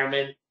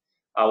environment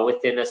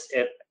within a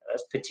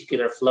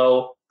particular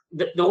flow.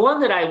 The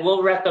one that I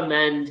will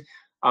recommend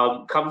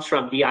comes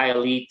from BI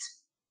Elite.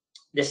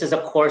 This is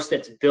a course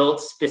that's built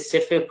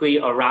specifically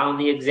around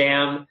the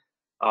exam.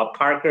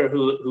 Parker,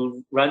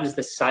 who runs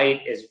the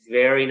site, is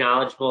very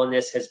knowledgeable in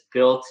this, has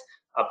built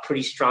a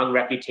pretty strong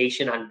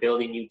reputation on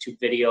building YouTube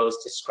videos,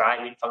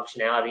 describing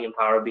functionality in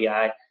Power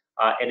BI.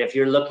 And if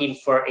you're looking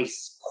for a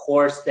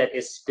course that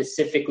is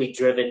specifically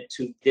driven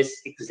to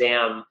this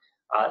exam,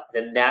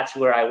 then that's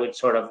where I would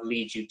sort of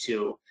lead you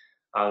to,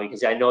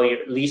 because I know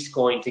you're at least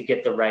going to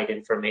get the right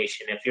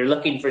information. If you're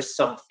looking for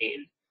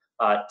something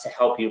to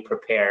help you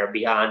prepare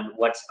beyond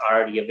what's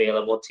already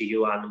available to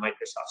you on the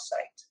Microsoft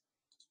site.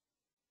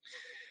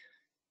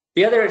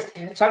 The other,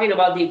 talking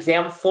about the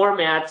exam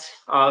format,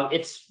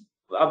 it's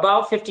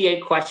about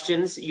 58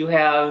 questions. You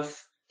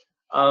have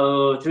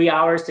 3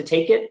 hours to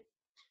take it.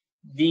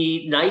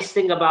 The nice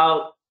thing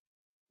about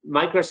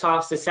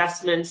Microsoft's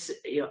assessments,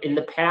 in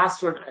the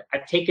past, when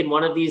I've taken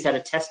one of these at a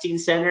testing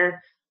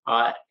center,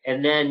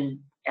 and then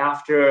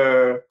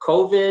after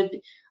COVID,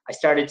 I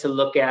started to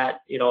look at,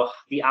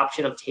 the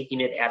option of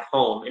taking it at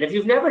home. And if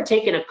you've never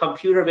taken a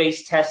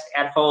computer-based test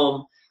at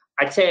home,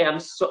 I'd say I'm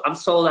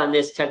sold on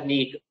this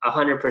technique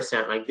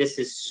 100%. Like, this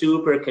is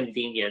super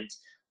convenient.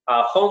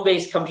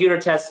 Home-based computer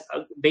tests,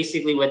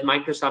 basically with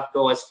Microsoft,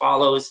 go as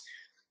follows.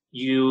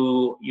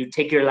 You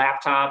take your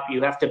laptop.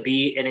 You have to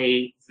be in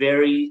a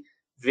very,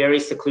 very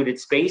secluded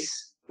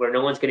space where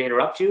no one's going to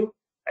interrupt you,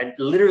 and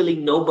literally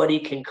nobody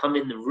can come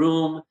in the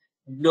room.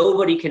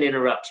 Nobody can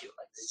interrupt you,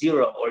 like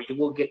zero, or you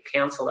will get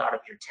canceled out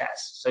of your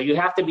test. So you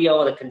have to be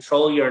able to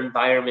control your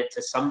environment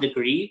to some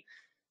degree,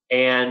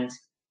 and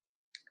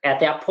at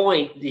that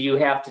point, you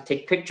have to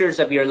take pictures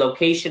of your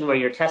location where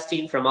you're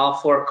testing from all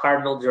 4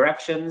 cardinal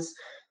directions.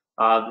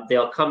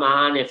 They'll come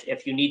on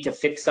if you need to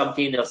fix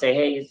something. They'll say,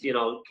 hey,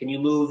 can you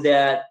move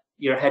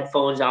your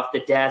headphones off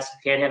the desk?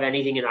 You can't have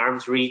anything in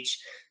arm's reach.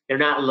 They're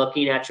not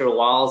looking at your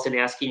walls and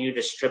asking you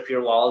to strip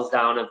your walls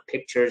down of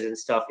pictures and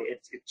stuff.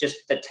 It's just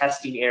the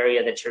testing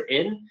area that you're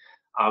in,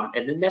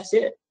 and then that's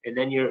it. And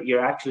then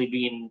you're actually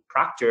being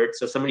proctored,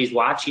 so somebody's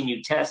watching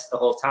you test the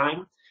whole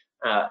time.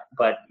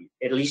 But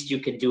at least you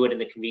can do it in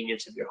the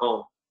convenience of your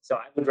home. So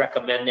I would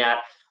recommend that.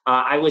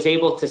 I was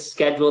able to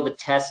schedule the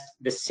test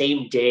the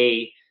same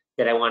day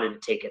that I wanted to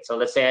take it. So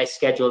let's say I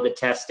scheduled the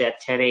test at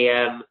 10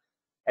 a.m.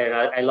 and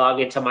I log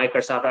into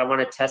Microsoft. I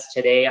want to test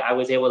today. I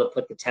was able to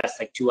put the test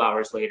like 2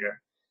 hours later.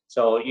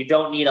 So you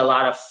don't need you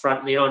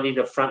don't need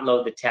to front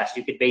load the test.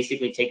 You could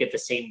basically take it the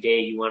same day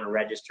you want to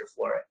register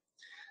for it.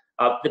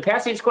 The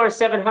passing score is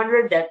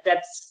 700.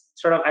 That's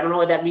sort of, I don't know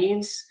what that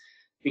means,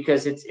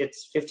 because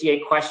it's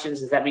 58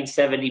 questions. Does that mean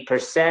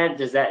 70%?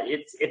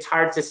 It's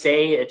hard to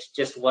say. It's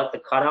just what the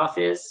cutoff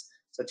is.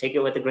 So take it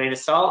with a grain of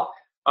salt.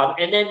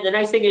 And then the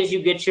nice thing is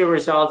you get your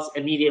results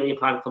immediately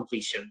upon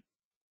completion.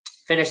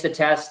 Finish the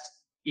test,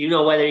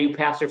 whether you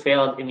pass or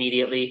failed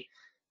immediately,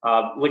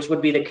 which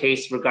would be the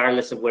case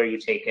regardless of where you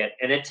take it.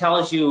 And it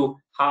tells you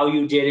how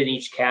you did in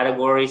each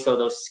category. So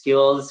those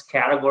skills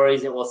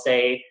categories, it will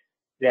say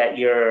that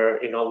you're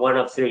 1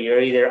 of 3.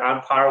 You're either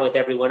on par with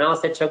everyone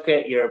else that took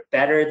it, you're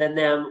better than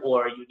them,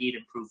 or you need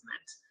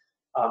improvement.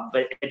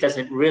 But it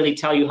doesn't really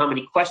tell you how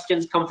many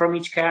questions come from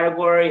each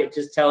category. It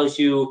just tells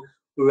you,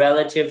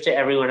 relative to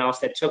everyone else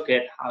that took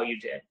it, how you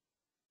did.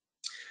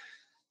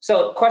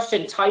 So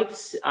question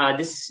types,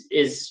 this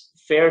is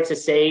fair to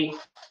say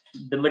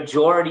the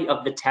majority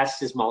of the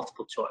test is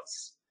multiple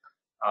choice.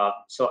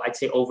 So I'd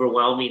say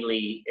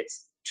overwhelmingly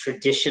it's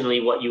traditionally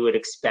what you would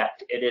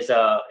expect. It is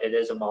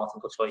a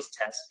multiple choice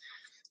test.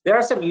 There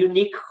are some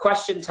unique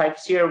question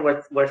types here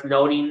worth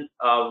noting.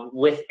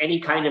 With any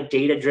kind of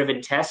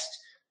data-driven test,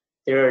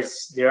 there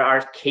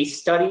are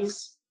case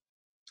studies.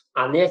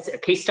 On this, a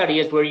case study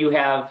is where you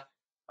have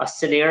a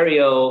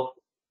scenario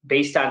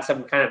based on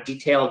some kind of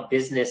detailed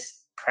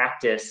business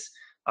practice.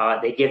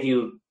 They give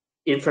you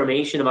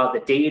information about the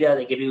data,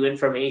 they give you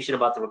information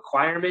about the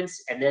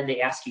requirements, and then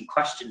they ask you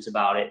questions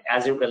about it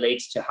as it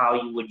relates to how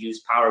you would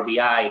use Power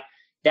BI.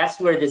 That's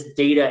where this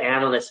data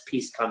analyst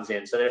piece comes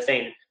in. So they're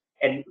saying,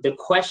 and the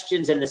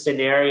questions and the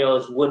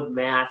scenarios would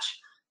match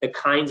the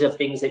kinds of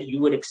things that you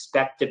would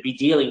expect to be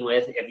dealing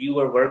with if you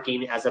were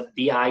working as a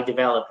BI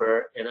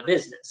developer in a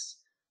business.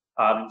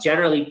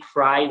 Generally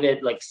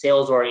private, like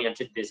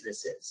sales-oriented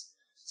businesses.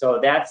 So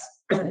that's,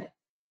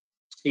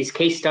 these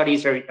case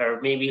studies are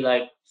maybe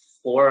like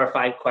 4 or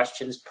 5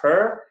 questions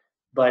per,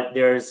 but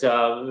there's, in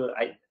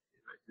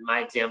my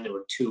exam, there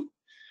were 2.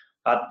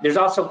 There's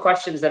also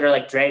questions that are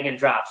like drag and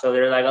drop. So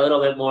they're like a little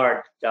bit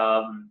more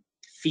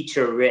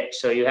feature rich.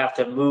 So you have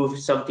to move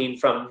something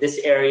from this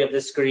area of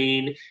the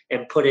screen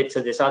and put it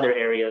to this other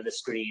area of the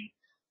screen.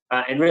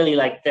 And really,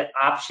 like, the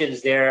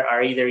options there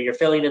are either you're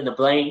filling in the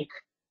blank,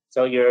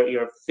 so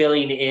you're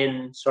filling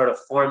in sort of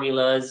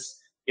formulas,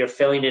 you're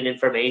filling in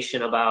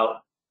information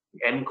about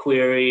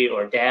mQuery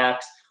or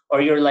DAX,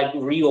 or you're like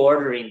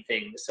reordering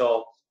things.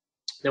 So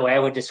the way I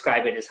would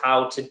describe it is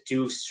how to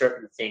do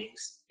certain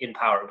things in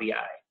Power BI.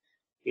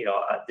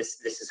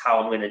 This is how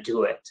I'm going to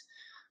do it.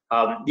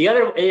 The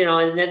other,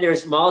 and then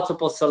there's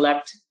multiple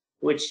select,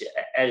 which,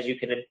 as you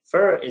can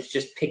infer, is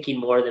just picking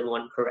more than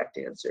one correct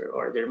answer,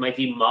 or there might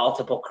be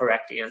multiple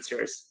correct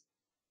answers.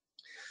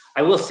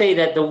 I will say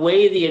that the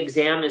way the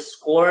exam is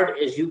scored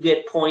is you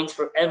get points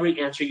for every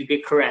answer you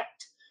get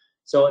correct.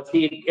 So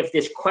if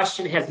this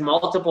question has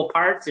multiple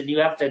parts and you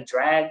have to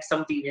drag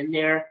something in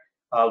there,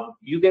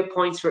 You get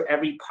points for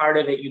every part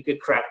of it you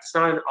get correct. It's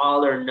not an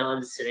all or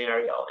none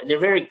scenario. And they're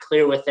very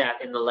clear with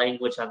that in the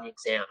language on the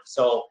exam.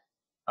 So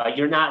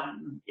you're not,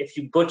 if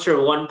you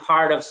butcher one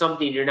part of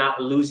something, you're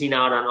not losing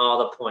out on all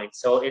the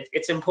points. So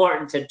it's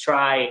important to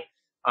try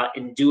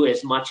and do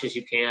as much as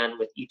you can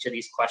with each of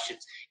these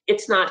questions.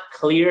 It's not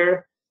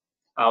clear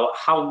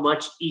how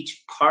much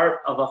each part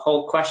of a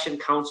whole question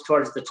counts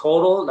towards the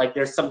total. Like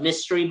there's some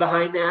mystery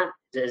behind that.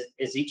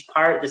 Is each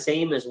part the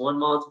same as one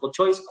multiple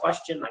choice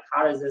question? Like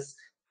how does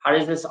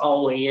this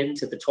all weigh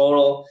into the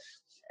total?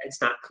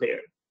 It's not clear.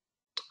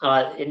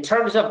 In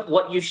terms of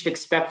what you should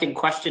expect in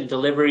question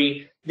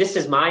delivery, this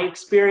is my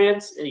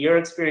experience. Your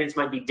experience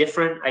might be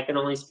different. I can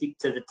only speak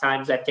to the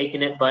times I've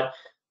taken it, but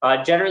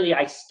generally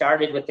I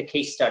started with the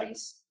case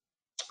studies,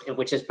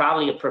 which is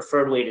probably a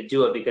preferred way to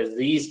do it because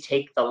these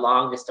take the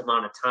longest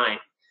amount of time.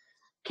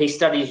 Case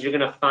studies, you're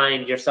going to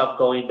find yourself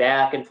going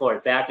back and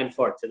forth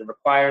to the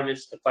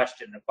requirements, the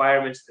question,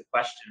 requirements, the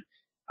question.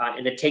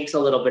 And it takes a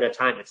little bit of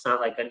time. It's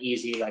not like an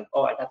easy, like,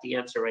 oh, I got the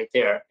answer right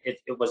there. It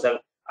was a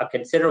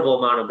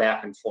considerable amount of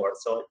back and forth.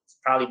 So it's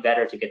probably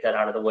better to get that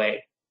out of the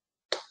way.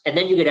 And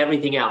then you get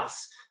everything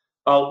else.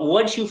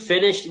 Once you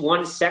finish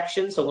one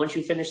section, so once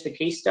you finish the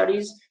case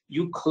studies,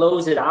 you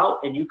close it out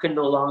and you can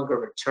no longer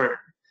return.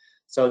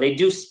 So they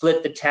do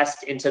split the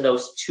test into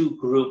those two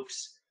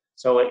groups.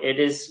 So it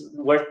is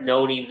worth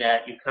noting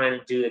that you kind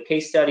of do the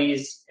case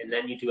studies and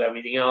then you do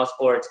everything else,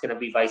 or it's going to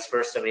be vice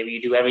versa. Maybe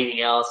you do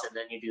everything else and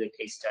then you do the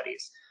case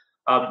studies.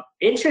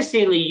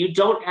 Interestingly, you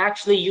don't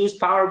actually use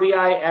Power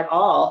BI at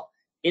all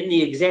in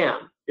the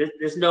exam.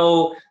 There's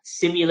no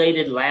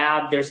simulated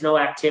lab. There's no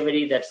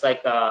activity that's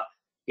like,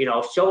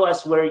 show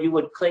us where you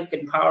would click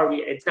in Power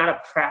BI. It's not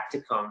a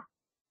practicum.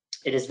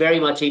 It is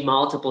very much a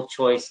multiple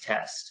choice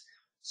test.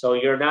 So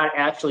you're not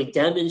actually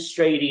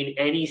demonstrating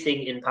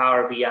anything in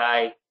Power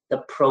BI, the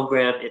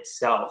program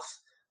itself.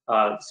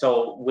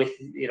 So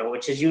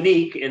which is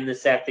unique in the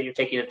fact that you're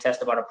taking a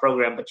test about a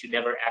program, but you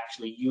never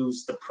actually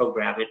use the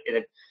program.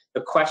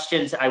 The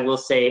questions, I will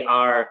say,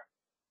 are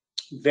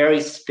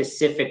very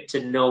specific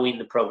to knowing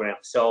the program.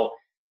 So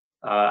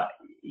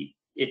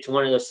it's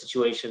one of those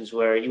situations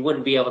where you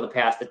wouldn't be able to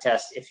pass the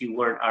test if you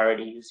weren't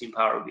already using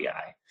Power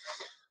BI.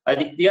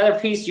 The other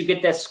piece, you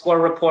get that score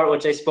report,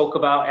 which I spoke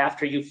about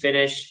after you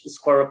finish. The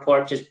score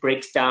report just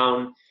breaks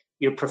down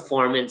your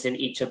performance in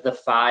each of the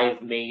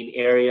 5 main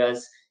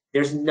areas.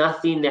 There's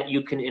nothing that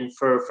you can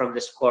infer from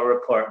the score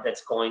report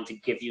that's going to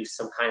give you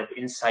some kind of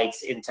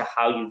insights into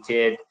how you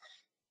did.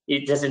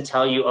 It doesn't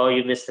tell you, oh,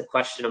 you missed the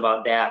question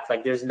about that.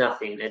 Like there's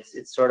nothing.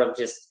 It's sort of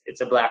just,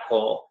 it's a black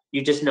hole.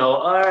 You just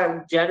know,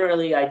 oh,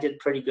 generally I did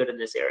pretty good in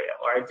this area,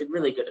 or I did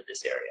really good in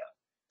this area.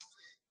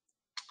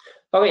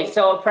 Okay,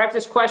 so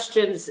practice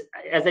questions,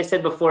 as I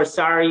said before,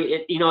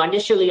 sorry,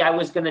 initially I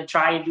was going to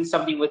try and do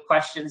something with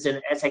questions,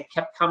 and as I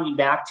kept coming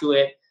back to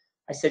it,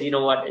 I said, you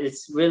know what,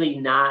 it's really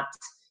not,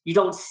 you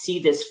don't see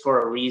this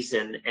for a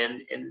reason,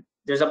 and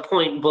there's a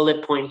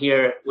bullet point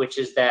here, which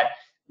is that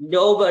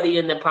nobody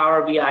in the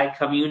Power BI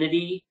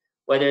community,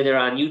 whether they're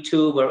on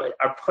YouTube or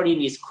are putting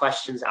these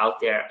questions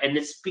out there, and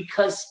it's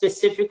because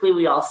specifically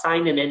we all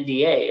signed an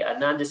NDA, a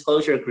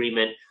non-disclosure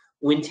agreement,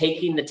 when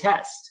taking the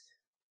test,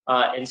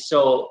 and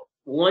so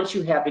once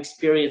you have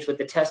experience with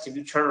the test, if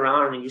you turn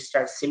around and you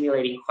start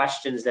simulating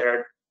questions that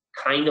are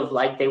kind of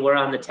like they were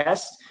on the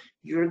test,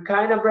 you're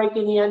kind of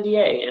breaking the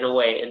NDA in a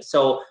way. And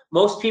so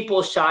most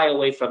people shy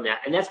away from that.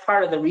 And that's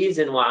part of the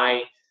reason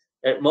why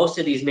most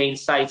of these main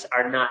sites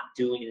are not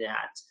doing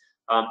that.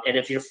 And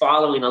if you're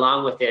following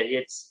along with it,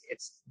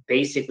 it's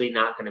basically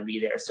not going to be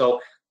there. So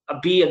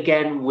be,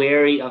 again,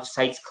 wary of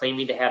sites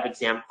claiming to have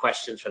exam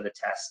questions for the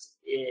test.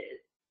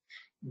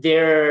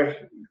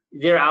 They're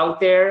out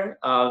there.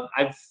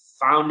 I've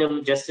found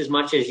them just as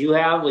much as you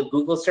have with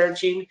Google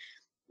searching.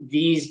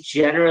 These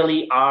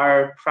generally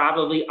are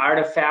probably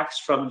artifacts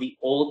from the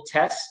old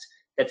test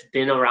that's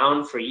been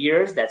around for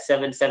years, that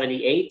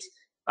 778.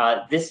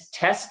 This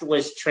test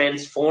was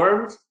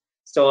transformed.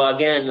 So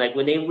again, like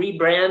when they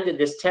rebranded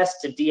this test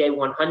to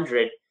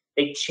DA100,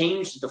 they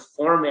changed the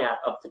format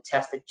of the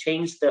test. They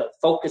changed the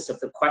focus of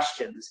the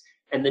questions.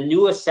 And the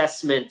new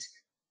assessment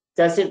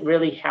doesn't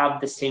really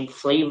have the same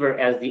flavor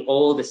as the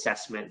old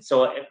assessment.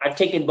 So I've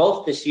taken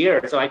both this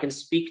year, so I can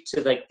speak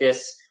to like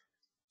this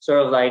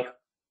sort of like,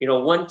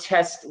 one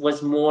test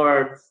was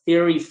more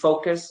theory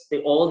focused.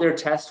 The older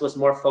test was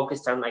more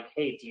focused on like,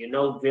 hey, do you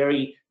know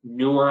very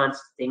nuanced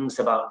things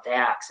about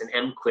DAX and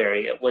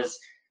mQuery? It was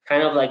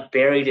kind of like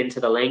buried into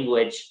the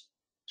language,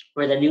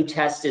 where the new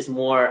test is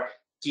more,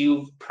 do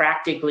you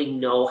practically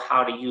know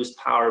how to use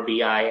Power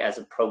BI as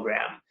a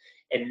program?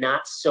 And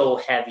not so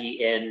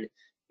heavy in,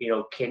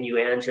 can you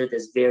answer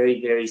this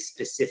very, very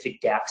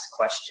specific DAX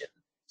question?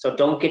 So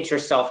don't get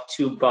yourself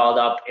too balled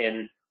up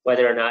in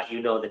whether or not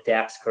you know the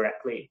DAX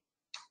correctly.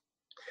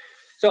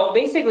 So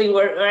basically,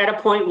 we're at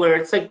a point where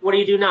it's like, what do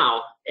you do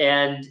now?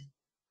 And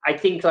I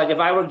think like if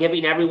I were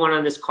giving everyone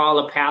on this call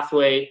a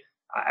pathway,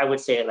 I would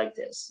say it like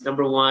this.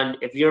 Number one,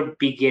 if you're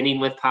beginning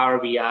with Power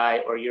BI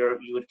or you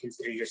would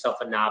consider yourself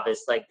a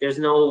novice, like there's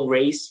no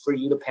race for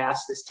you to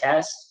pass this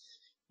test.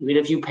 Even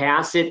if you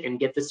pass it and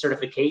get the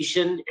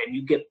certification and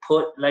you get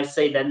put, let's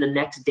say then the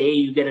next day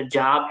you get a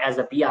job as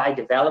a BI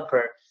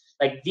developer,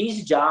 like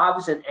these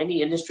jobs in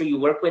any industry you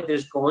work with,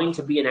 there's going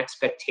to be an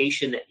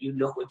expectation that you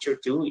know what you're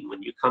doing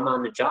when you come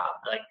on the job.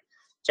 Like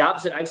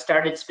jobs that I've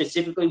started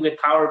specifically with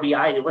Power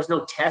BI, there was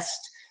no test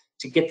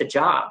to get the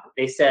job.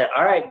 They said,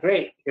 all right,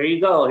 great, here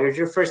you go, here's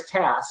your first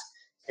task.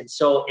 And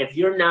so if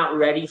you're not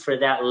ready for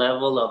that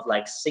level of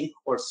like sink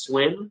or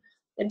swim,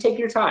 then take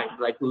your time,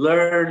 like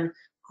learn,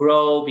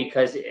 grow,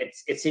 because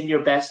it's in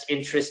your best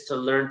interest to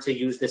learn to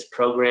use this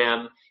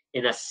program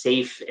in a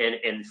safe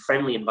and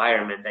friendly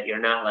environment, that you're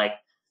not like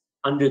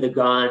under the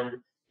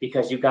gun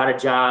because you got a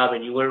job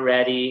and you weren't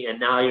ready and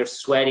now you're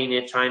sweating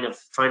it trying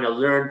to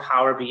learn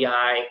Power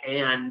BI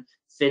and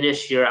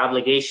finish your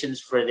obligations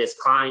for this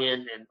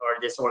client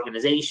or this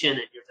organization,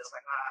 and you're just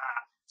like,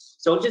 ah.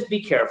 So just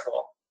be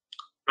careful.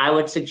 I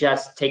would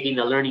suggest taking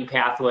the learning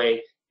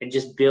pathway and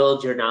just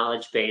build your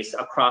knowledge base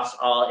across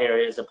all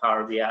areas of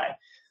Power BI.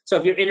 So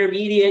if you're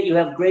intermediate, you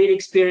have great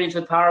experience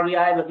with Power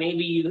BI, but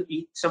maybe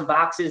you some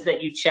boxes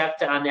that you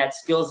checked on that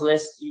skills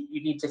list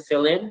you need to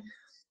fill in,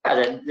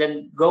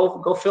 then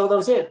go fill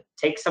those in.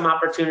 Take some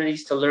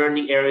opportunities to learn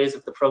the areas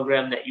of the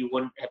program that you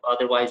wouldn't have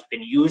otherwise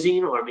been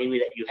using, or maybe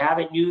that you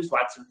haven't used.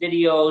 Watch some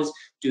videos,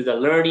 do the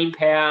learning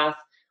path,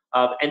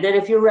 and then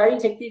if you're ready,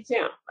 take the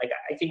exam. Like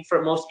I think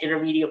for most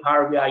intermediate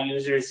Power BI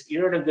users,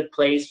 you're in a good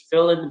place.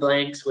 Fill in the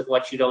blanks with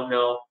what you don't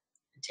know,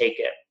 and take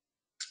it.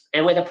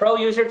 And with a pro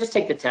user, just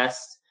take the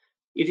test.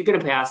 If you're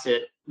gonna pass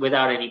it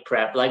without any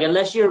prep, like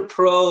unless you're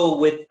pro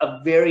with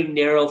a very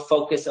narrow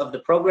focus of the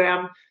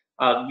program,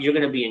 you're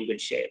gonna be in good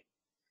shape.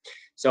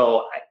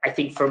 So I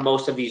think for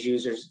most of these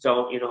users,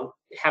 don't,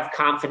 have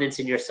confidence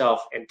in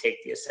yourself and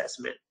take the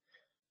assessment.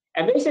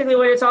 And basically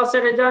when it's all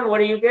said and done, what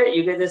do you get?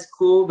 You get this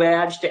cool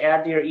badge to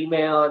add to your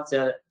email,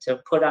 to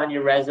put on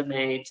your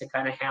resume, to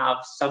kind of have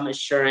some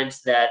assurance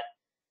that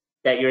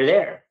you're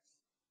there.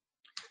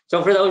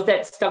 So for those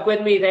that stuck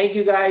with me, thank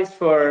you guys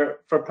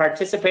for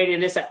participating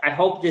in this. I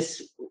hope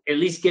this at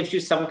least gives you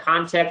some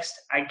context.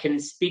 I can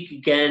speak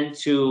again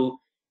to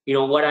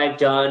what I've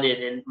done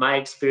and my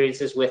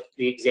experiences with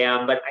the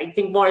exam, but I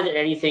think more than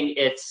anything,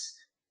 it's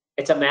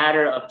a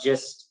matter of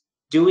just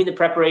doing the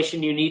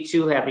preparation you need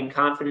to, having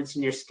confidence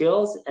in your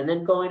skills, and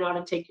then going out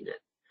and taking it.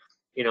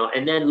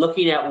 And then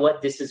looking at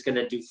what this is going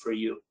to do for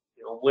you.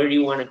 Where do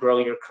you want to grow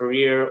your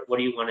career? What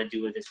do you want to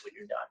do with this when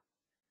you're done?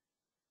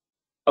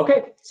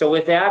 Okay, so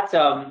with that,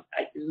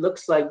 it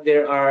looks like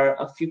there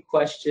are a few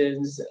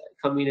questions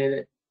coming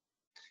in.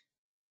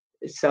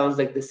 It sounds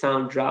like the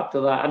sound dropped a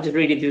lot. I'm just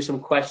reading through some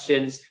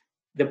questions.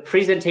 The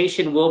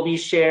presentation will be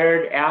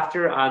shared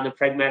after on the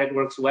Pragmatic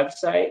Works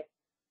website.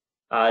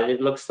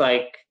 It looks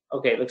like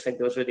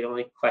those are the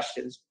only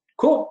questions.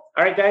 Cool.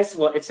 All right, guys.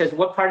 Well, it says,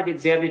 what part of the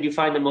exam did you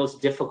find the most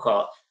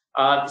difficult?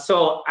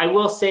 So I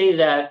will say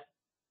that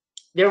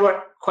there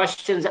were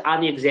questions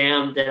on the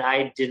exam that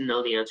I didn't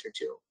know the answer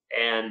to.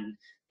 And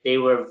they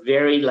were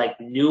very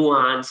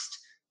nuanced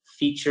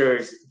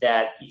features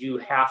that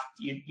you'd have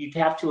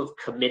to have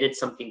committed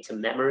something to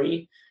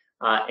memory.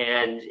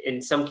 And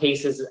in some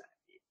cases,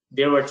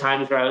 there were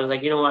times where I was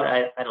like, you know what,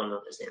 I don't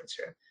know this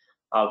answer.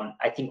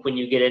 I think when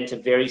you get into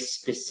very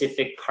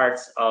specific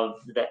parts of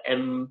the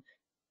M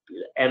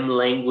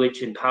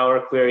language and Power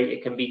Query,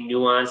 it can be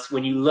nuanced.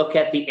 When you look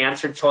at the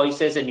answer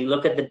choices and you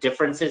look at the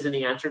differences in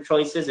the answer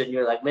choices, and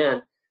you're like,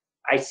 man,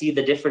 I see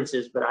the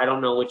differences, but I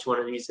don't know which one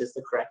of these is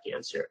the correct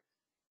answer.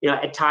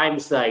 At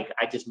times, I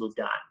just moved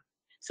on.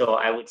 So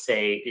I would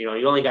say, you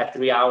only got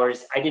 3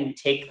 hours. I didn't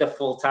take the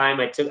full time.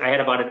 I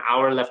had about an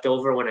hour left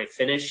over when I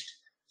finished.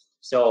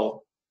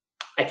 So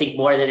I think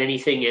more than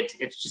anything,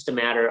 it's just a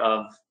matter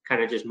of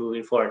kind of just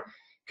moving forward.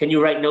 Can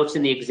you write notes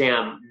in the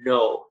exam?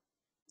 No,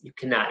 you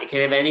cannot. You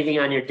can't have anything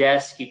on your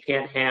desk. You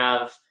can't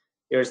have,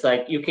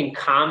 you can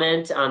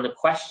comment on the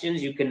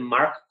questions. You can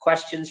mark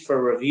questions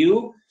for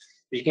review.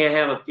 But you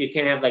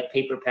can't have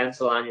paper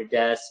pencil on your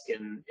desk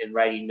and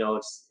writing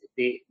notes.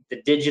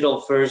 The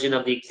digital version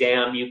of the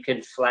exam, you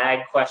can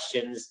flag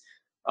questions.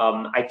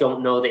 I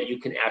don't know that you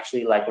can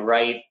actually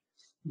write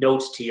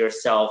notes to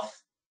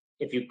yourself.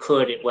 If you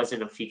could, it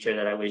wasn't a feature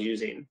that I was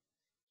using.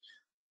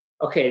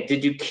 Okay,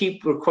 did you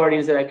keep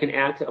recordings that I can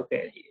access?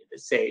 Okay,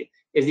 let's say,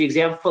 is the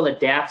exam full of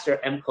DAX or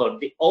M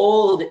code? The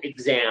old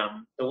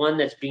exam, the one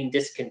that's being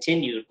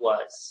discontinued,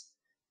 was.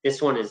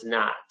 This one is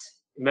not.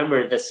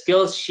 Remember, the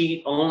skills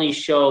sheet only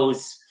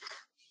shows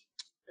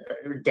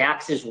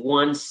DAX is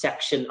one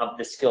section of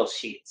the skills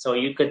sheet. So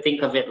you could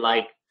think of it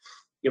like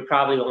you're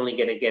probably only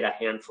going to get a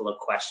handful of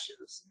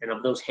questions. And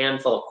of those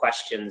handful of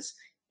questions,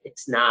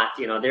 it's not,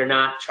 they're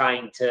not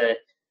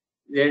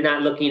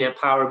looking at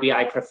Power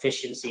BI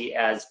proficiency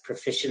as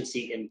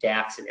proficiency in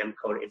DAX and M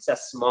code. It's a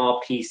small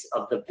piece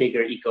of the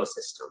bigger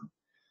ecosystem.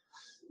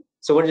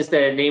 So what is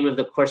the name of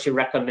the course you're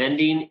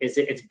recommending?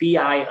 It's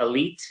BI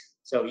Elite.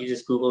 So if you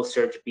just Google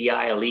search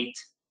BI Elite,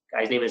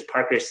 guy's name is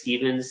Parker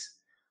Stevens,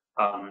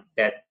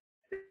 that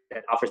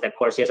offers that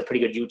course. He has a pretty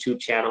good YouTube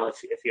channel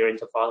if you're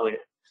into following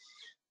it.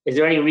 Is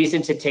there any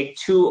reason to take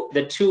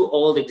the two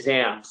old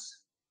exams?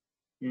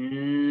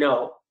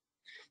 No.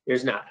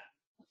 There's not.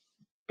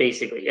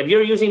 Basically, if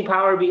you're using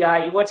Power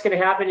BI, what's going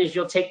to happen is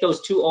you'll take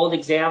those 2 old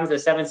exams, the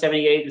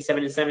 778 and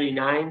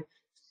 779.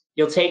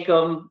 You'll take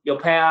them, you'll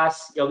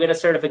pass, you'll get a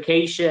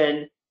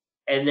certification,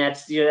 and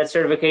that's, that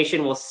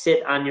certification will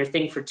sit on your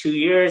thing for 2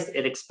 years.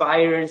 It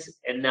expires,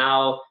 and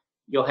now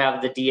you'll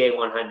have the DA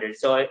 100.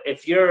 So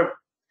if you're,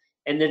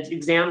 and the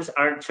exams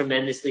aren't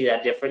tremendously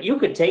that different. You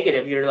could take it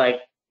if you're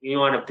like, you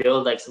want to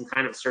build like some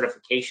kind of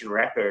certification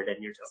record,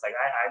 and you're just like,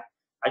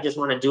 I just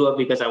want to do it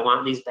because I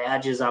want these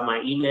badges on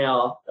my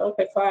email.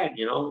 Okay, fine.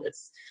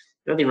 It's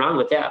nothing wrong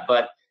with that.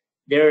 But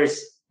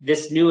there's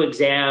this new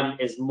exam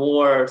is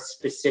more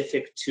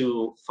specific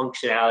to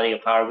functionality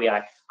of Power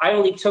BI. I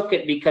only took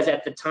it because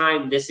at the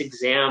time this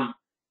exam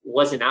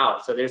wasn't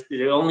out. So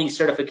the only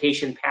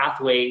certification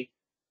pathway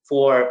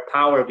for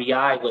Power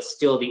BI was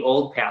still the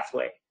old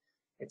pathway.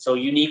 And so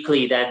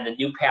uniquely then the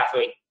new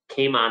pathway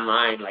came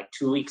online like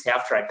 2 weeks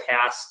after I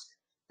passed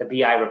the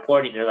BI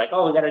reporting. They're like,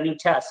 oh, we got a new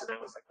test. And I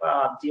was like,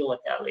 well, I'll deal with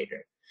that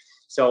later.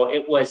 So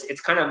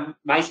it's kind of,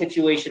 my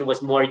situation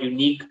was more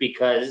unique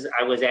because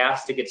I was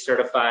asked to get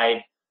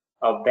certified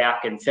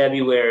back in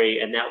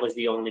February, and that was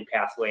the only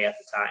pathway at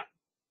the time.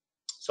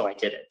 So I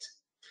did it.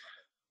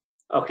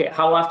 Okay,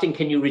 how often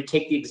can you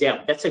retake the exam?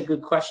 That's a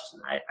good question.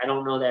 I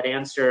don't know that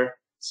answer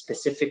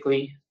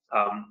specifically,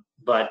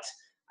 but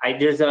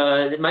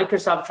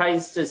Microsoft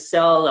tries to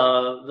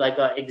sell like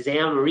an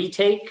exam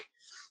retake.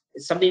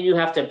 It's something you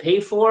have to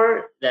pay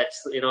for.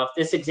 That's, if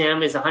this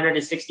exam is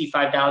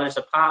 $165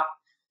 a pop,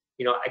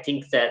 I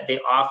think that they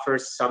offer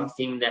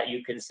something that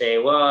you can say,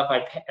 well,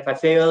 if I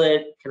fail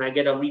it, can I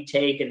get a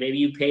retake? And maybe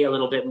you pay a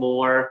little bit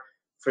more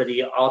for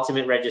the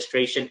ultimate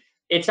registration.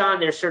 It's on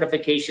their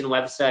certification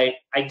website.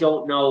 I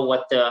don't know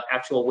what the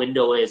actual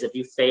window is. If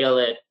you fail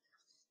it,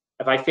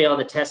 if I fail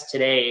the test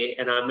today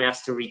and I'm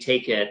asked to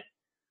retake it,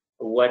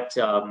 what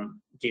do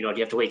you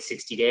have to wait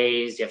 60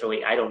 days? Do you have to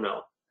wait? I don't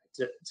know.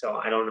 So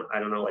I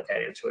don't know what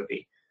that answer would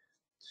be.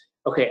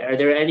 Okay, are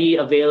there any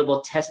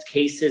available test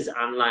cases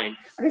online?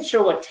 I'm not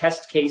sure what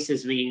test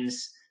cases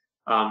means.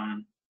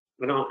 I'm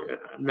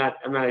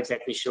not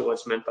exactly sure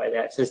what's meant by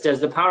that. It says,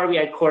 does the Power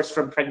BI course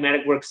from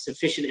Pragmatic Works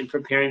sufficient in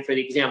preparing for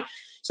the exam?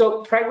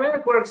 So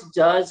Pragmatic Works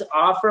does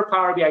offer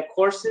Power BI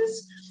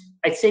courses.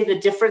 I'd say the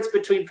difference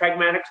between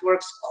Pragmatic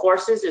Works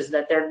courses is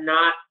that they're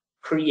not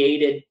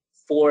created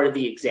for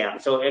the exam.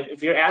 So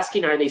if you're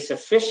asking, are they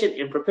sufficient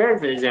in preparing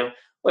for the exam?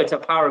 Well, it's a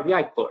Power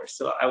BI course,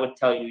 so I would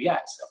tell you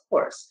yes, of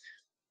course.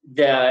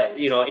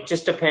 It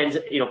just depends.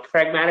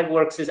 Pragmatic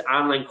Works'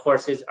 online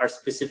courses are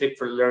specific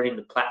for learning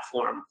the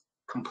platform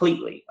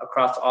completely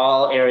across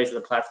all areas of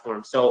the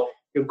platform. So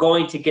you're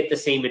going to get the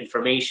same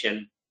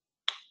information.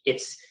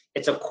 It's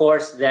a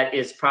course that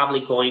is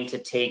probably going to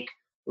take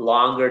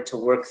longer to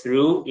work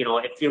through.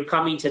 If you're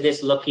coming to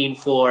this looking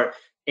for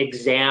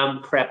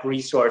exam prep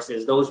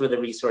resources, those were the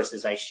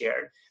resources I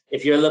shared.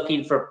 If you're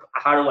looking for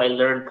how do I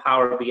learn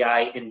Power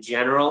BI in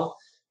general,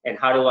 and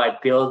how do I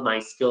build my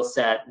skill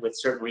set with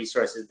certain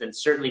resources, then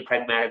certainly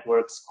Pragmatic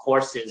Works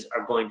courses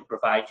are going to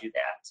provide you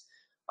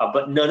that.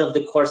 But none of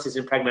the courses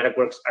in Pragmatic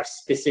Works are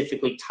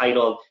specifically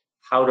titled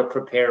how to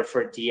prepare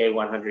for DA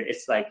 100.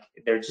 It's like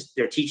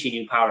they're teaching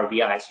you Power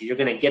BI, so you're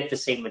going to get the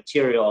same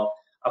material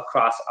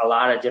across a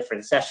lot of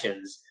different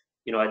sessions.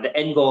 The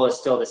end goal is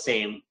still the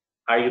same.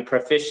 Are you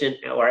proficient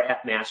or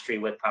at mastery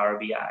with Power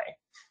BI?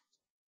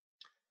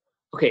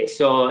 Okay,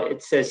 so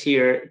it says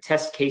here,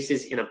 test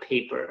cases in a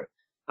paper.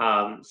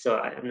 So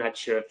I'm not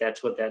sure if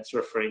that's what that's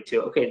referring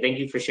to. Okay, thank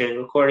you for sharing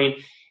the recording.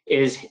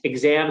 Is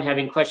exam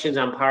having questions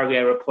on Power BI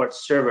Report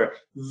Server?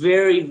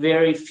 Very,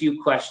 very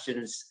few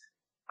questions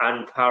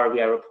on Power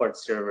BI Report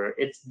Server.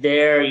 It's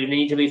there. You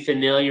need to be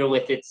familiar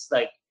with it. It's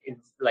like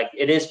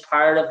it is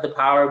part of the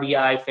Power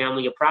BI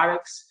family of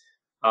products.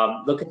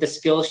 Look at the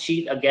skill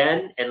sheet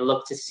again and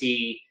look to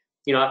see,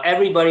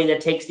 everybody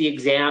that takes the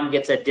exam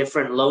gets a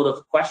different load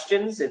of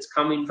questions. It's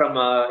coming from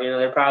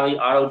they're probably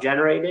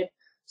auto-generated.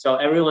 So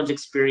everyone's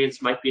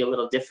experience might be a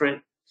little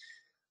different.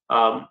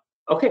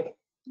 Okay,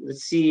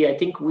 let's see. I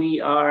think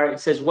it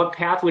says, what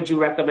path would you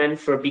recommend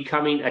for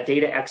becoming a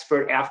data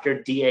expert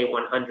after DA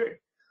 100?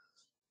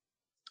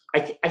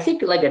 I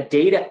think like a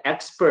data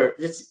expert,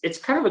 it's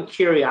kind of a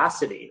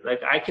curiosity.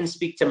 Like I can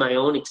speak to my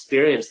own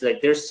experience.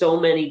 Like there's so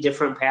many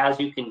different paths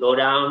you can go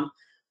down.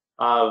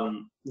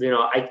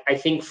 I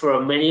think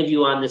for many of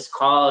you on this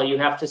call, you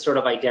have to sort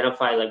of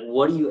identify like,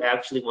 what do you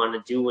actually want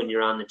to do when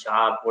you're on the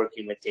job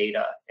working with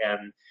data?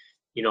 And,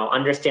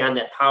 understand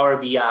that Power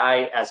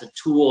BI as a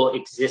tool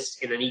exists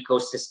in an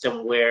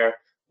ecosystem where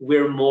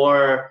we're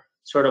more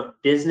sort of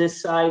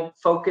business side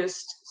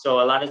focused.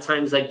 So a lot of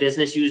times like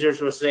business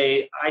users will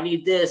say, I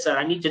need this, or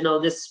I need to know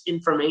this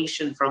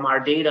information from our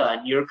data.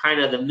 And you're kind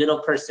of the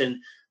middle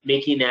person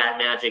making that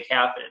magic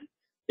happen.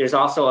 There's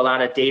also a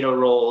lot of data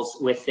roles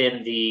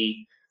within the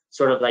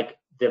sort of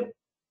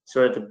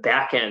the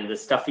back end, the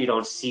stuff you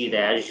don't see, the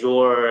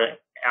Azure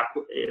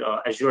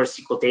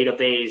SQL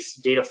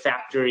database, data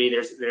factory.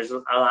 There's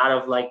a lot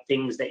of like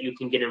things that you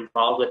can get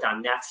involved with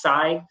on that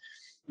side,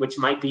 which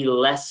might be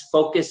less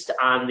focused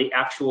on the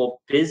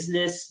actual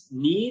business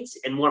needs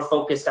and more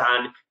focused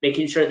on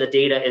making sure the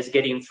data is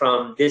getting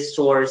from this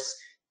source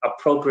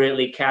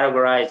appropriately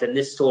categorized in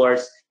this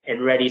source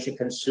and ready to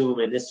consume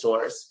in this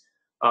source.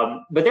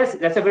 But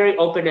that's a very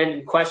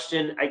open-ended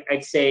question.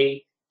 I'd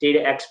say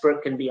data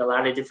expert can be a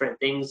lot of different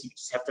things. You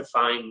just have to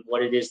find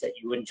what it is that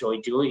you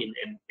enjoy doing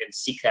and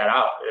seek that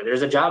out.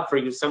 There's a job for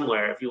you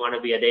somewhere if you want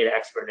to be a data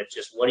expert. It's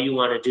just, what do you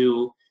want to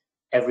do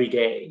every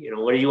day? You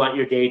know, what do you want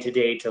your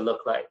day-to-day to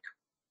look like?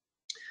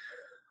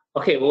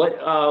 Okay,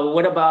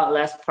 what about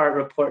last part,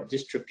 report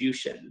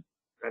distribution?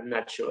 I'm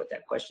not sure what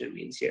that question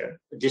means here.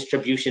 The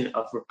distribution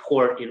of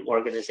report in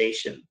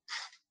organization.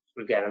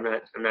 Again,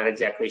 I'm not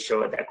exactly sure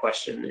what that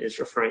question is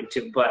referring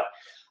to, but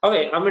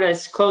okay, I'm gonna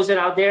close it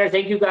out there.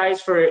 Thank you guys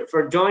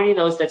for joining,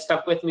 those that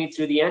stuck with me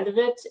through the end of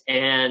it,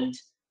 and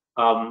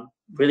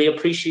really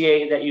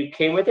appreciate that you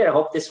came with it. I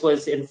hope this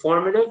was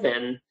informative,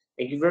 and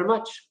thank you very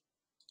much.